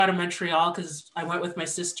 I flew out of Montreal because I went with my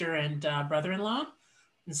sister and brother-in-law.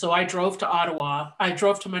 And so I drove to Ottawa. I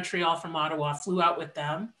drove to Montreal from Ottawa, flew out with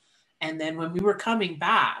them. And then when we were coming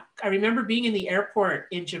back, I remember being in the airport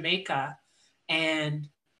in Jamaica, and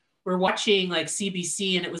we're watching like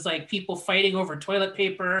CBC, and it was like people fighting over toilet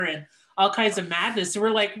paper and all kinds of madness. And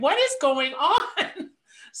we're like, what is going on?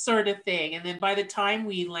 Sort of thing. And then by the time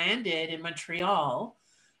we landed in Montreal,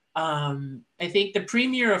 I think the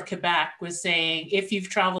premier of Quebec was saying, if you've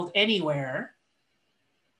traveled anywhere,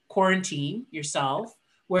 quarantine yourself.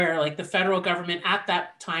 Where like the federal government at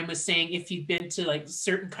that time was saying, if you've been to like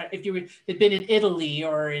if you had been in Italy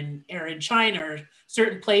or in China or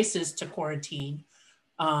certain places, to quarantine.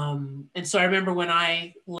 And so I remember when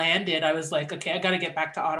I landed, I was like, okay, I got to get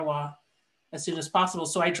back to Ottawa as soon as possible.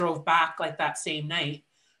 So I drove back like that same night.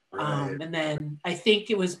 Right. And then I think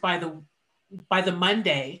it was by the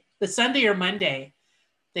Monday, the Sunday or Monday,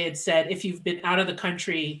 they had said, if you've been out of the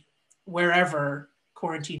country, wherever,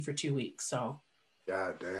 quarantine for 2 weeks. So.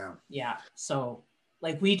 God damn. Yeah. So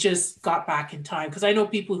like we just got back in time, because I know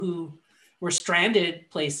people who were stranded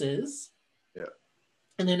places. Yeah.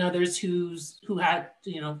 And then others who had,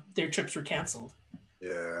 their trips were canceled.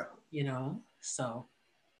 Yeah. So.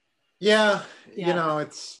 Yeah.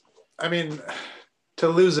 It's, I mean, to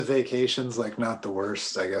lose a vacation's like not the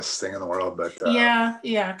worst, I guess, thing in the world, but. Yeah.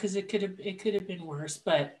 Because it could have been worse,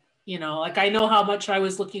 but like I know how much I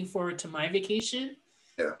was looking forward to my vacation.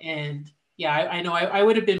 Yeah. And. Yeah, I know I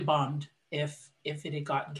would have been bummed if it had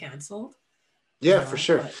gotten canceled. Yeah, for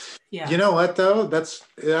sure. But, yeah. You know what though? I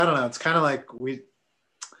don't know. It's kind of like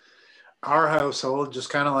our household just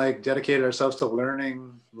kind of like dedicated ourselves to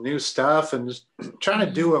learning new stuff and just trying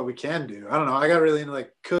to do what we can do. I don't know. I got really into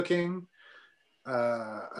like cooking.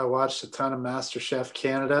 I watched a ton of MasterChef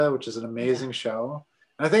Canada, which is an amazing show.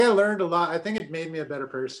 And I think I learned a lot. I think it made me a better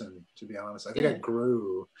person, to be honest. I think I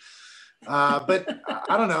grew. But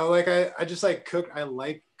I don't know, like I just like cook. I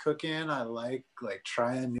like cooking. I like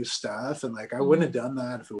trying new stuff, and like I wouldn't have done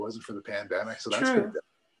that if it wasn't for the pandemic. So that's good.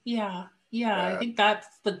 Yeah. I think that's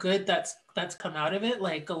the good that's come out of it.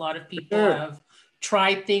 Like a lot of people have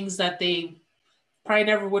tried things that they probably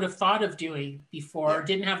never would have thought of doing before, or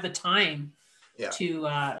didn't have the time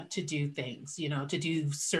to do things, to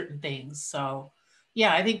do certain things. So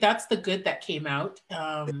yeah, I think that's the good that came out.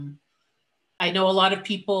 I know a lot of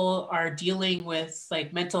people are dealing with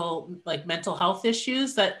mental health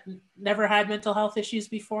issues that never had mental health issues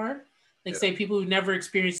before. Say people who never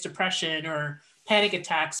experienced depression or panic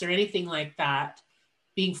attacks or anything like that,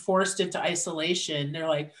 being forced into isolation. They're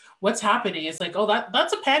like, what's happening? It's like, oh,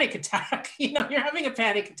 that's a panic attack. You're having a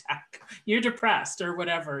panic attack. You're depressed or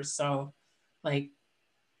whatever. So like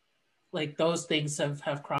those things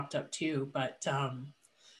have cropped up too. But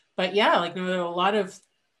yeah, there are a lot of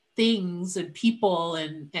things and people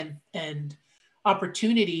and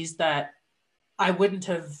opportunities that I wouldn't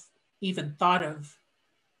have even thought of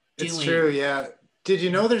doing. It's true, yeah. Did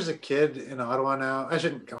you know there's a kid in Ottawa now? I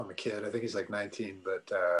shouldn't call him a kid. I think he's like 19,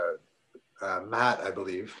 but Matt, I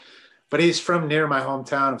believe. But he's from near my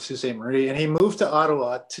hometown of Sault Ste. Marie, and he moved to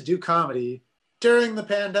Ottawa to do comedy during the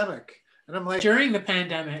pandemic. And I'm like, during the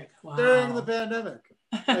pandemic? Wow. During the pandemic,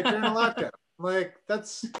 like during a lockdown. I'm like,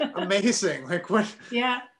 that's amazing. Like what?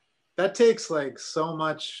 Yeah. That takes like so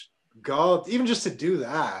much gall, even just to do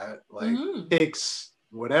that, like takes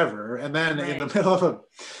whatever. And then in the middle of a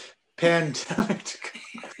pandemic,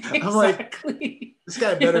 I'm like, this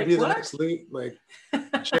guy better be the next like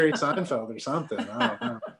Jerry Seinfeld or something. I don't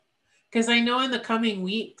know. Because I know in the coming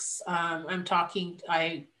weeks, I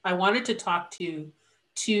wanted to talk to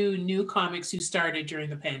 2 new comics who started during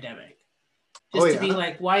the pandemic. Just to be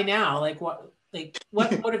like, why now? Like what? Like,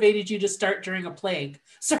 what motivated you to start during a plague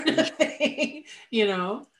sort of thing, you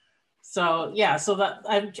know? So yeah, so that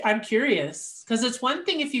I'm curious, because it's one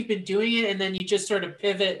thing if you've been doing it and then you just sort of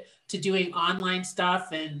pivot to doing online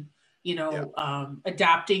stuff and, you know,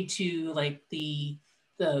 adapting to like the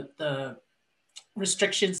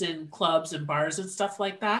restrictions in clubs and bars and stuff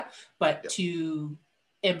like that, but to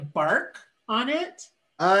embark on it,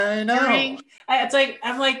 I know. It's like,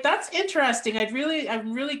 I'm like, that's interesting.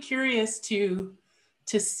 I'm really curious to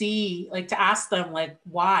see, like, to ask them, like,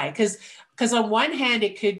 why? Because on one hand,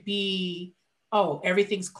 it could be, oh,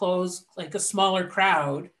 everything's closed, like a smaller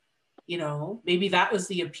crowd, you know, maybe that was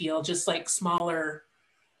the appeal, just like smaller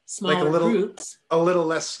Like groups. A little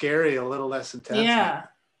less scary, a little less intense.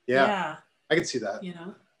 Yeah. I can see that. You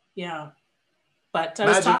know, yeah. But I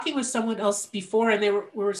was talking with someone else before, and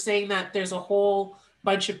we were saying that there's a whole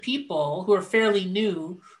bunch of people who are fairly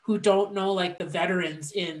new who don't know, like, the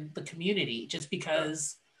veterans in the community just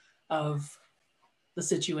because of the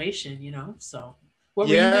situation, you know? So what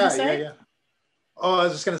were you going to say? Oh, I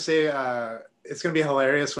was just going to say, it's going to be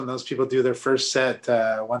hilarious when those people do their first set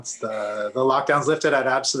once the lockdown's lifted at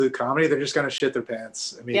Absolute Comedy. They're just going to shit their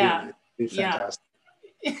pants immediately. It'd be fantastic.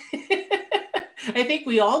 I think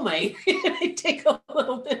we all might. It take a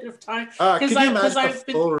little bit of time. Could you imagine a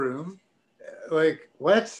full room? Like,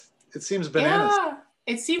 what? It seems bananas. Yeah,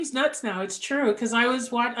 it seems nuts now. It's true, because I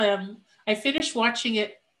finished watching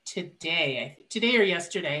it today or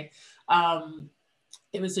yesterday.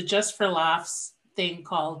 It was a Just for Laughs thing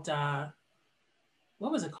called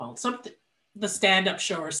what was it called? Something, the stand-up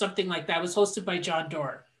show or something like that. It was hosted by John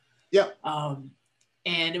Doerr. Yeah. And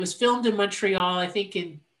it was filmed in Montreal, I think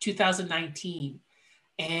in 2019.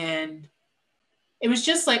 And it was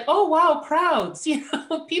just like, oh, wow, crowds, you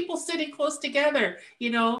know, people sitting close together, you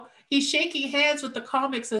know, he's shaking hands with the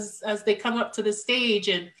comics as they come up to the stage,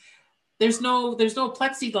 and there's no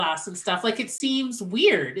plexiglass and stuff. Like, it seems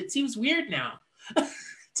weird. It seems weird now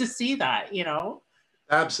to see that, you know?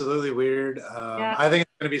 Absolutely weird. I think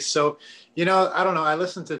it's going to be so, you know, I don't know. I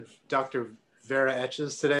listened to Dr. Vera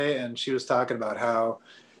Etches today, and she was talking about how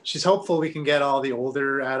she's hopeful we can get all the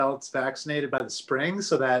older adults vaccinated by the spring,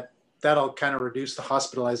 so that'll kind of reduce the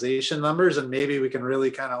hospitalization numbers, and maybe we can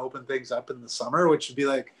really kind of open things up in the summer, which would be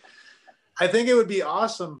like, I think it would be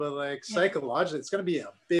awesome, but like psychologically, it's going to be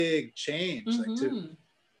a big change, like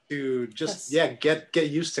to just get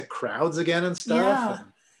used to crowds again and stuff.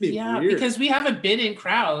 Yeah, because we haven't been in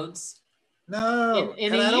crowds. No,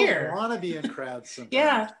 in a year. I don't want to be in crowds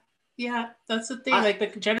sometimes. Yeah, that's the thing. Like, the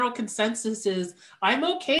general consensus is I'm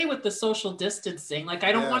okay with the social distancing. Like,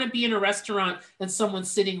 I don't want to be in a restaurant and someone's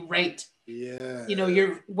sitting right. Yeah. You know,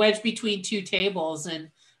 you're wedged between two tables, and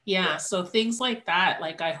so things like that,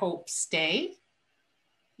 like, I hope stay.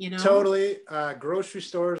 You know. Totally. Grocery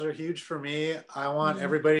stores are huge for me. I want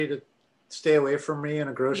everybody to stay away from me in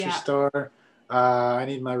a grocery store. I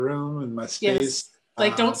need my room and my space. Yes.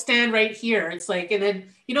 Like, don't stand right here. It's like, and then,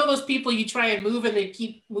 you know, those people you try and move and they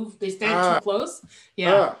stand too close.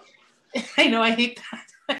 Yeah. I know. I hate that.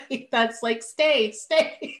 I hate that. It's like, stay.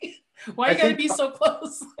 Why you gotta be so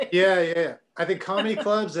close? Yeah. I think comedy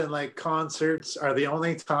clubs and like concerts are the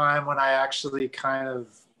only time when I actually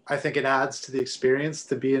I think it adds to the experience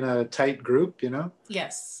to be in a tight group, you know?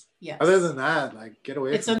 Yes. Other than that, like, get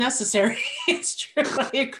away. It's unnecessary. It's true.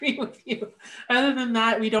 I agree with you. Other than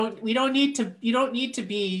that, you don't need to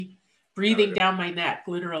be breathing down my neck.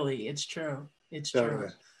 Literally, it's true. It's true.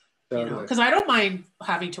 You know, because I don't mind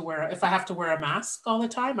having to if I have to wear a mask all the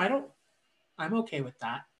time. I'm okay with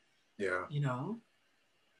that. Yeah. You know,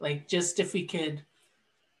 like, just if we could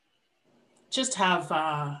just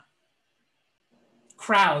have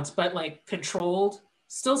crowds, but like controlled,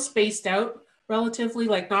 still spaced out relatively,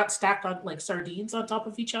 like not stacked on like sardines on top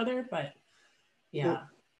of each other, but well,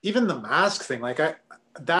 even the mask thing, like,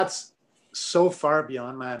 that's so far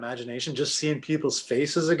beyond my imagination, just seeing people's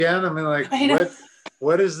faces again. I mean, like,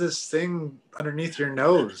 what is this thing underneath your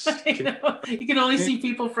nose? You can only see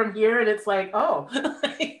people from here, and it's like, oh.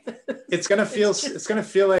 it's gonna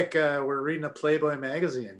feel like we're reading a Playboy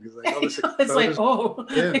magazine. Like, it's like, oh,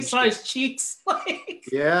 I saw his cheeks. Like,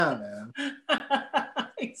 yeah, man.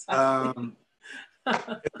 Exactly.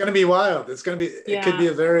 It's going to be wild. It could be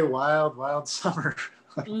a very wild summer.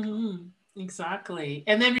 Exactly.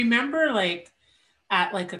 And then remember, like,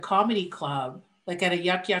 at like a comedy club, like at a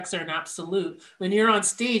Yuck Yucks or an Absolute, when you're on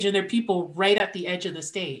stage and there are people right at the edge of the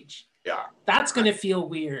stage. Yeah. That's going to feel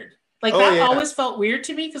weird. Like, that always felt weird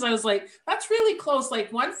to me, because I was like, that's really close.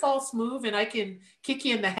 Like, one false move and I can kick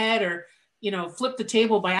you in the head, or, you know, flip the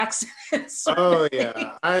table by accident. Oh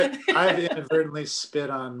yeah. I've inadvertently spit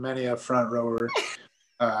on many a front rower.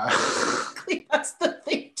 That's the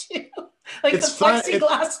thing too. Like the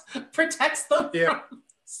plexiglass protects them from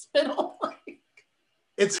spittle.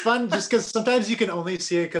 It's fun just because sometimes you can only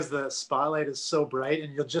see it because the spotlight is so bright,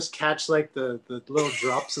 and you'll just catch like the little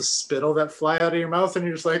drops of spittle that fly out of your mouth, and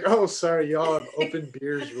you're just like, oh, sorry, y'all have open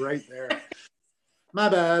beers right there. My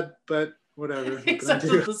bad, but whatever. Except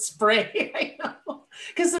for the spray, I know.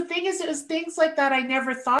 Because the thing is, it was things like that I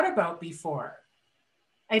never thought about before.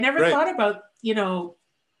 I never thought about, we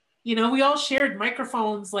all shared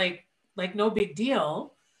microphones like no big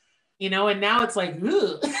deal, and now it's like,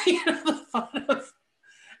 ugh, the thought of,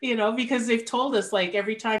 because they've told us like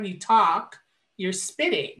every time you talk, you're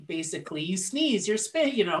spitting, basically. You sneeze, you're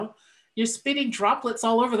you're spitting droplets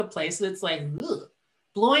all over the place. And it's like, ugh.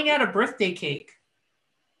 Blowing out a birthday cake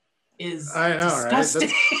is disgusting.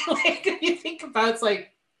 Right? Like, if you think about it, it's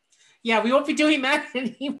like, yeah, we won't be doing that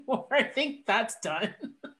anymore. I think that's done.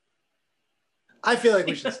 I feel like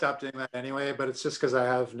we should stop doing that anyway, but it's just because I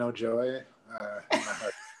have no joy in my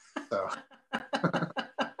heart. So.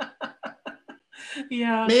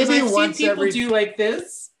 Yeah, maybe I've once seen people do like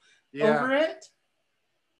this over it.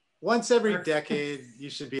 Once every decade, you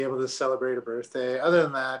should be able to celebrate a birthday. Other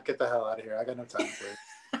than that, get the hell out of here. I got no time for it.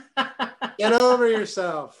 Get over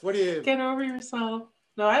yourself. What do you? Get over yourself.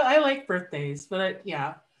 No, I like birthdays, but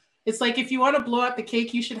it's like if you want to blow out the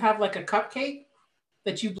cake, you should have like a cupcake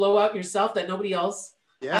that you blow out yourself that nobody else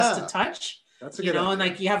has to touch. That's a good idea. And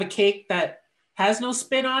like you have a cake that has no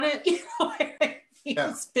spit on it.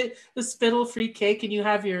 The spittle-free cake, and you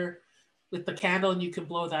have with the candle, and you can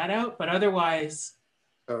blow that out. But otherwise,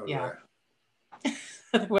 otherwise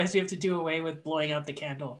you have to do away with blowing out the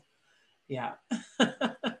candle. Yeah.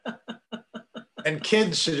 And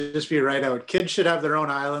kids should just be right out. Kids should have their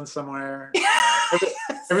own island somewhere.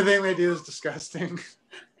 Everything they do is disgusting.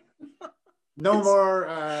 No more.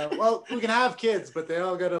 Well, we can have kids, but they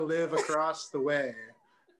all got to live across the way.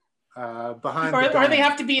 Behind or they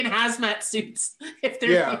have to be in hazmat suits if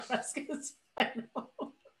they're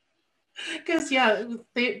because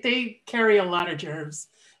they carry a lot of germs.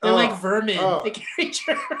 They're like vermin. They carry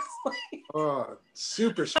germs.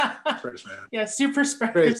 Super spreaders, man. Yeah, super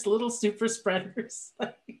spreaders. Little super spreaders.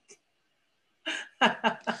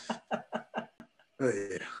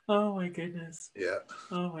 Oh my goodness. Yeah.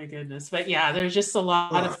 Oh my goodness. But yeah, there's just a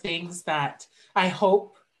lot of things that I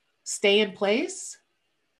hope stay in place.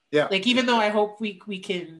 Yeah. Like, even though I hope we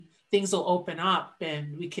can, things will open up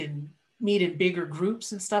and we can meet in bigger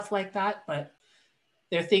groups and stuff like that. But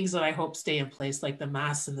there are things that I hope stay in place, like the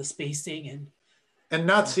masks and the spacing and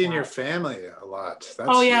not seeing your family a lot.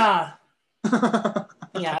 Yeah.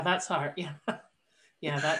 Yeah, that's hard. Yeah.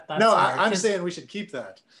 Yeah, that's no, hard. I'm saying we should keep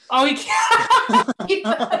that. Oh, we can't keep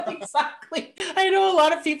that, exactly. I know a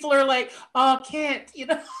lot of people are like, oh, can't,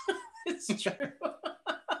 it's true.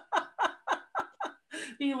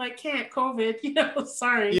 Being like, can't, COVID,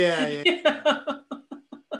 sorry. Yeah.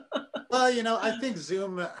 Well, I think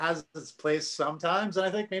Zoom has its place sometimes, and I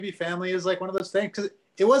think maybe family is like one of those things, because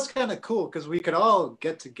it was kind of cool because we could all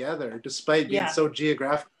get together despite being so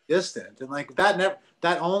geographically distant, and like that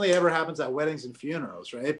only ever happens at weddings and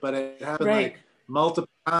funerals, right? But it happened like multiple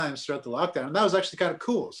times throughout the lockdown, and that was actually kind of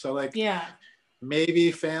cool. So like,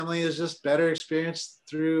 maybe family is just better experienced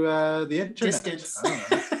through the internet. Distance. I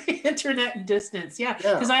don't know. Internet and distance,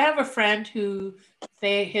 because I have a friend who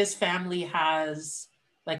his family has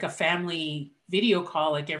like a family video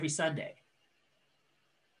call like every Sunday.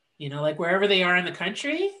 Like wherever they are in the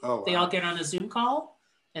country, they all get on a Zoom call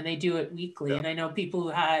and they do it weekly. And I know people who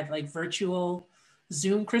had like virtual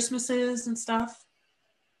Zoom Christmases and stuff.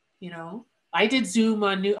 I did Zoom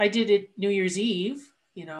I did it New Year's Eve.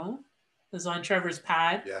 It was on Trevor's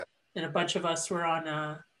pad, and a bunch of us were on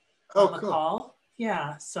the call.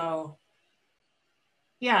 Yeah. So,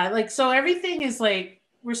 so everything is like,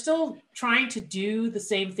 we're still trying to do the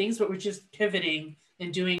same things, but we're just pivoting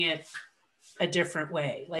and doing it a different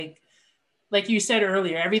way. Like you said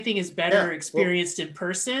earlier, everything is better experienced in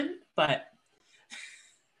person, but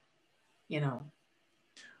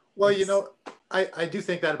Well, I do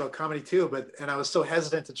think that about comedy too, and I was so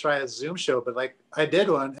hesitant to try a Zoom show, but like I did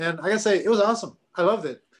one, and I gotta say it was awesome. I loved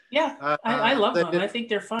it. Yeah, I love them. I think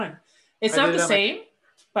they're fun. It's not the same,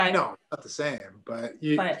 but no, not the same. But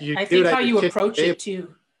I think how you approach it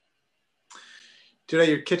too. Do it at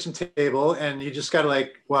your kitchen table, and you just gotta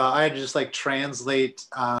I had to just like translate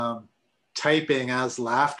typing as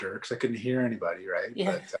laughter because I couldn't hear anybody, right?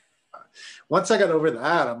 Yeah. But once I got over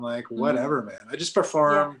that, I'm like, whatever, man. I just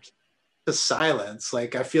performed to silence.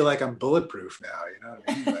 Like I feel like I'm bulletproof now. You know what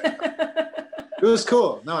I mean? Like, it was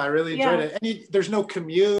cool. No, I really enjoyed it. And there's no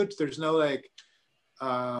commute. There's no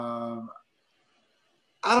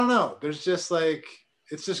I don't know. There's just like,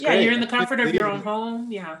 it's just yeah, great. you're in the comfort of your own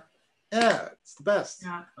home. Yeah. Yeah, it's the best.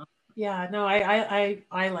 Yeah. Yeah. No, I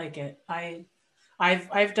like it.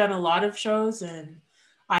 I've done a lot of shows, and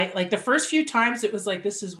I like the first few times it was like,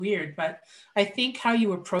 this is weird, but I think how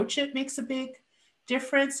you approach it makes a big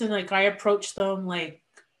difference. And like I approach them like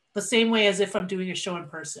the same way as if I'm doing a show in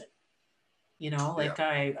person. Like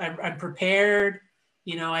I'm prepared.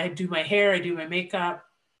 I do my hair, I do my makeup.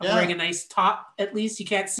 I'm wearing a nice top. At least you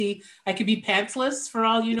can't see. I could be pantsless for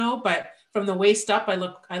all you know, but from the waist up, I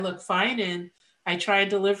look fine, and I try and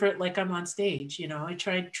deliver it like I'm on stage. I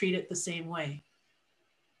try and treat it the same way,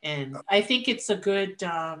 and I think it's a good.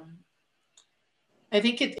 I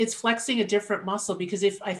think it's flexing a different muscle, because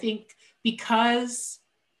because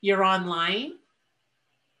you're online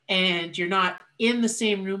and you're not in the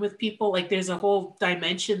same room with people, like there's a whole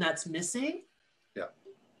dimension that's missing. Yeah.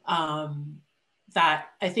 That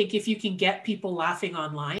I think if you can get people laughing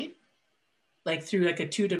online, like through like a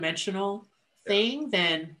 2-dimensional thing,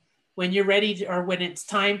 then when you're ready or when it's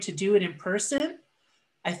time to do it in person,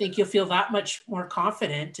 I think you'll feel that much more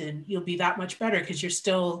confident, and you'll be that much better, because you're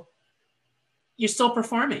still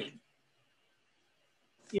performing.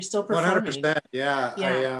 You're still performing. 100%.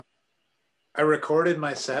 Yeah. I recorded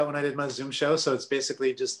my set when I did my Zoom show. So it's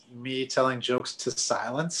basically just me telling jokes to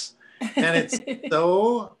silence. And it's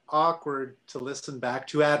so awkward to listen back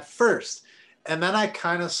to at first. And then I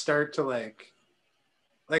kind of start to like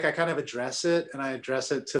I kind of address it, and I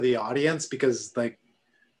address it to the audience, because like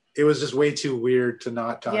it was just way too weird to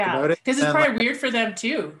not talk about it. Because it's probably weird for them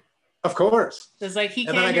too. Of course. It's like he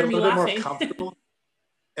can't hear me laughing. And then I get a little bit more comfortable.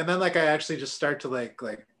 And then like I actually just start to like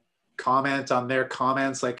comment on their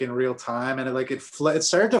comments like in real time, and it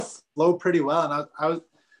started to flow pretty well. And I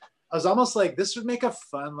was almost like, this would make a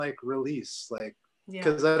fun like release, like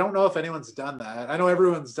because I don't know if anyone's done that. I know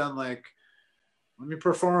everyone's done like, let me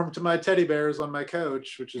perform to my teddy bears on my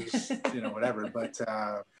couch, which is whatever. But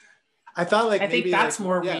I thought like maybe think that's like,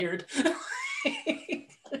 more weird.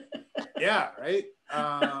 Yeah, right.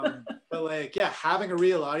 But like having a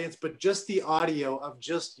real audience, but just the audio of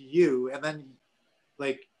just you, and then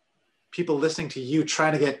like people listening to you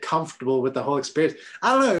trying to get comfortable with the whole experience.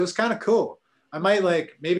 I don't know. It was kind of cool. I might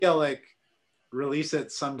maybe I'll release it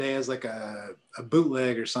someday as like a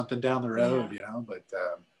bootleg or something down the road, but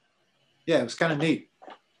it was kind of neat.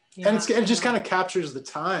 Yeah. And it just kind of captures the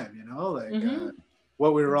time,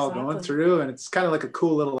 what we were all going through. And it's kind of like a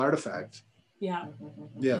cool little artifact. Yeah.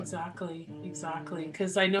 Exactly.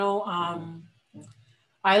 Because I know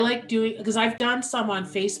I like doing, because I've done some on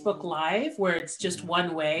Facebook Live where it's just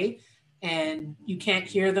one way and you can't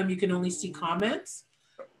hear them. You can only see comments.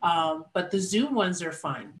 But the Zoom ones are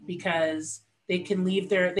fun because they can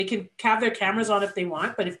have their cameras on if they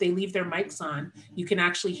want, but if they leave their mics on, you can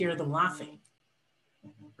actually hear them laughing.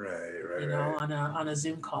 Right. On a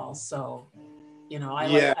Zoom call. So,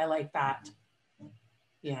 I like that.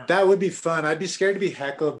 Yeah. That would be fun. I'd be scared to be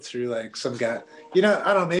heckled through like some guy. I don't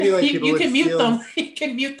know, maybe like people you can mute them. You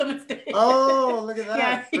can mute them if they Oh, look at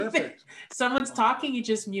that. Yeah. Perfect. Someone's talking, you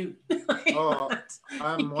just mute.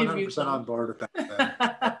 I'm 100% on board with that.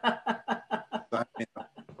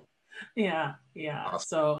 Yeah. Awesome.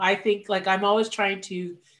 So I think I'm always trying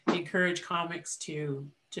to encourage comics to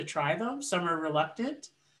try them. Some are reluctant,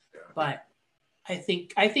 but I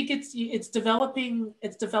think it's developing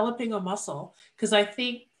a muscle, because I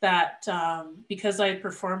think that because I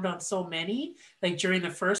performed on so many, like during the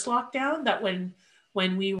first lockdown, that when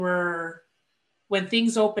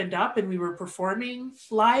things opened up and we were performing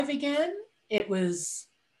live again,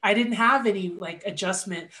 I didn't have any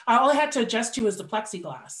adjustment. All I had to adjust to was the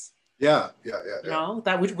plexiglass. Yeah.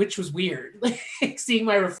 Which was weird, seeing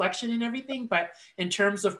my reflection and everything. But in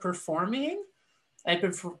terms of performing,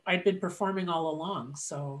 I'd been performing all along,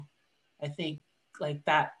 so I think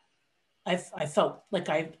that I felt like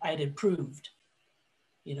I'd improved,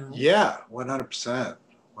 Yeah, 100%.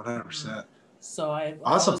 So I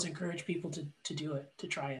always encourage people to do it, to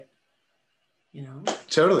try it,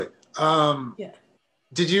 Totally. Yeah.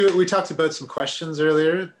 We talked about some questions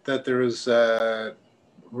earlier that there was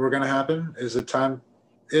were going to happen. Is it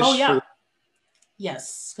time-ish? Oh yeah.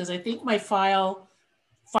 Yes, because I think my file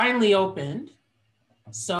finally opened.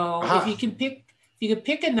 So if you could pick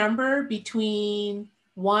a number between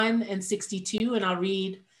 1 and 62, and I'll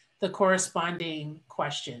read the corresponding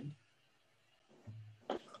question.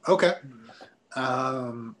 Okay.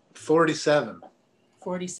 47.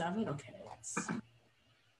 47? Okay.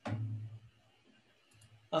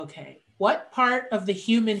 Okay. What part of the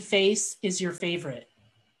human face is your favorite?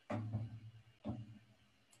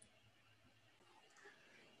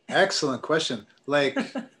 Excellent question.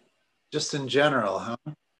 Just in general, huh?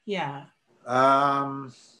 Yeah.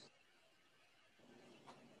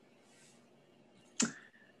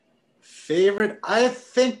 Favorite? I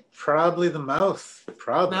think probably the mouth.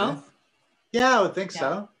 Probably. Mouth? Yeah, I would think Yeah.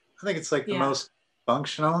 so. I think it's like the Yeah. most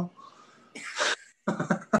functional.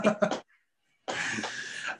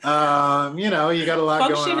 You know, you got a lot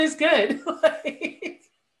going Function on. is good.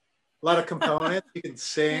 A lot of components. You can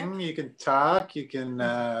sing, you can talk, you can,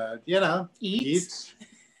 you know, Eat.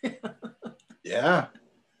 Yeah.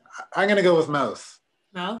 I'm going to go with mouth.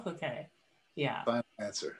 Mouth? Okay. Yeah. Final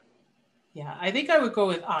answer. Yeah. I think I would go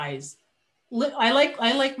with eyes. I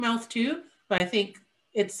like mouth too, but I think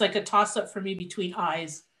it's like a toss up for me between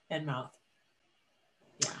eyes and mouth.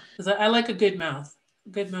 Yeah. Because I like a good mouth. A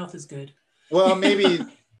good mouth is good. Well, maybe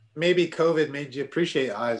COVID made you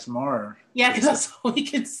appreciate eyes more. Yeah, because that's all we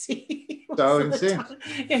can see. That's all we can see.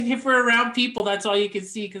 And if we're around people, that's all you can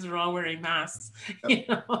see because we're all wearing masks. Yep. You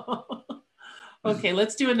know? Okay,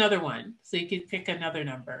 let's do another one. So you can pick another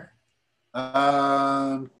number.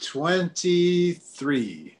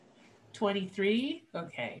 23. 23?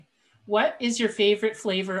 Okay. What is your favorite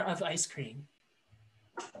flavor of ice cream?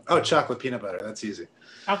 Oh, chocolate peanut butter. That's easy.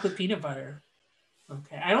 Chocolate peanut butter.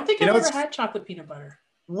 Okay. I don't think I've ever had chocolate peanut butter.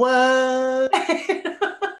 What?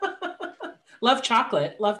 Love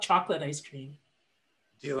chocolate. Love chocolate ice cream.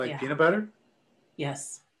 Do you like peanut butter?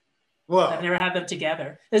 Yes. Well, I've never had them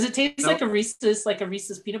together. Does it taste like a Reese's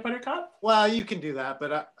peanut butter cup? Well, you can do that,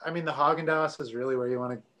 but I mean, the Haagen-Dazs is really where you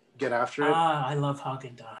want to get after it. Ah, I love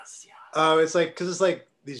Haagen-Dazs. Yeah. Oh, it's like, because it's like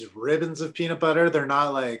these ribbons of peanut butter. They're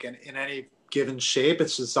not like in any given shape.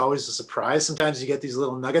 It's just always a surprise. Sometimes you get these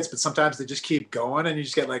little nuggets, but sometimes they just keep going, and you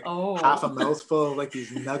just get like half a mouthful of like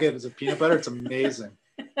these nuggets of peanut butter. It's amazing.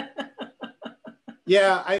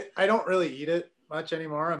 Yeah, I don't really eat it much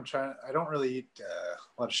anymore. I don't really eat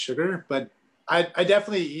a lot of sugar, but I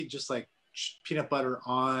definitely eat just like peanut butter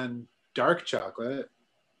on dark chocolate.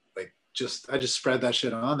 Like I just spread that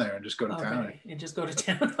shit on there and just go to town. And just go to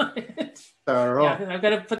town on it. Yeah, I've got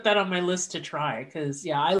to put that on my list to try because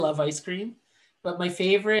I love ice cream, but my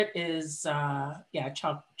favorite is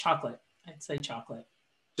chocolate. I'd say chocolate.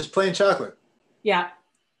 Just plain chocolate. Yeah,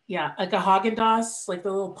 like a Haagen-Dazs, like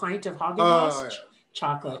the little pint of Haagen-Dazs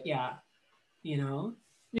chocolate. Yeah, you know.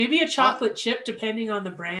 Maybe a chocolate chip, depending on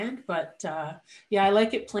the brand, but I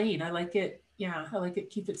like it plain. I like it. Yeah, I like it.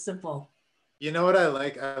 Keep it simple. You know what I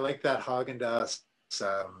like? I like that Haagen-Dazs,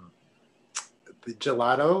 the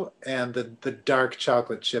gelato and the dark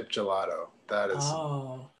chocolate chip gelato. That is.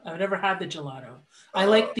 Oh, I've never had the gelato. I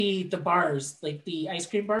like the bars, like the ice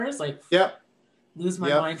cream bars. Like, lose my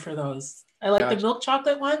mind for those. I like the milk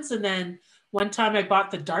chocolate ones, and then one time I bought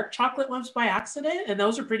the dark chocolate ones by accident, and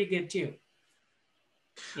those are pretty good too.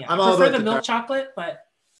 Yeah, I prefer the milk chocolate, but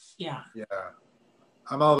yeah. Yeah,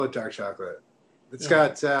 I'm all about dark chocolate. It's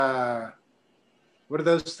got what are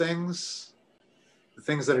those things? The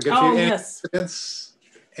things that are good for you?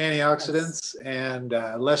 Antioxidants, and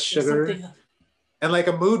less sugar, and like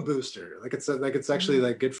a mood booster. Like it's actually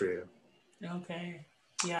like good for you. Okay.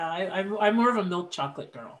 Yeah, I'm more of a milk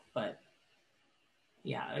chocolate girl, but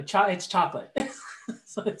it's chocolate,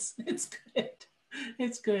 so it's good.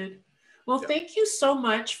 It's good. Well, thank you so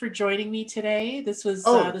much for joining me today. This was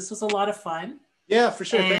a lot of fun. Yeah, for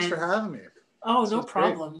sure. Thanks for having me. Oh, no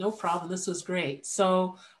problem. No problem. This was great.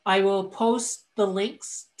 So I will post the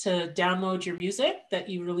links to download your music that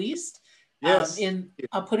you released. Yes.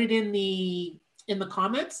 I'll put it in the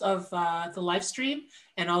comments of the live stream,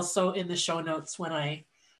 and also in the show notes when I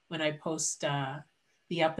post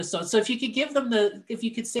the episode. So if you could if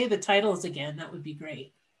you could say the titles again, that would be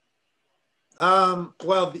great.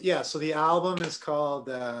 Well, yeah, so the album is called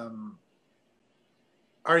Are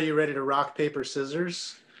You Ready to Rock, Paper,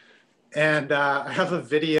 Scissors? And I have a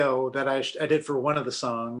video that I did for one of the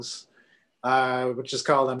songs, which is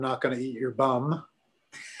called I'm Not Gonna Eat Your Bum.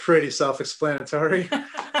 Pretty self-explanatory. So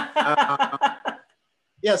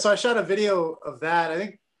I shot a video of that, I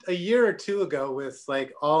think a year or two ago, with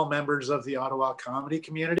like all members of the Ottawa comedy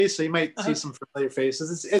community. So you might see some familiar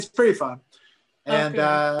faces. It's pretty fun. And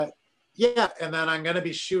and then I'm going to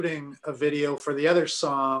be shooting a video for the other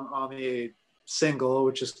song on the single,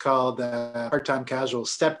 which is called Part-Time Casual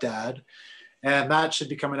Stepdad. And that should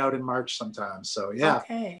be coming out in March sometime. So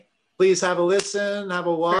please have a listen, have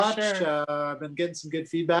a watch. Sure. I've been getting some good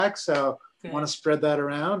feedback, so I want to spread that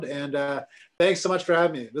around. And thanks so much for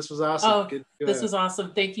having me. This was awesome. This was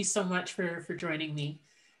awesome. Thank you so much for joining me.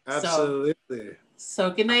 Absolutely.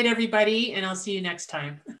 So good night, everybody, and I'll see you next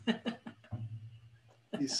time.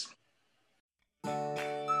 Peace.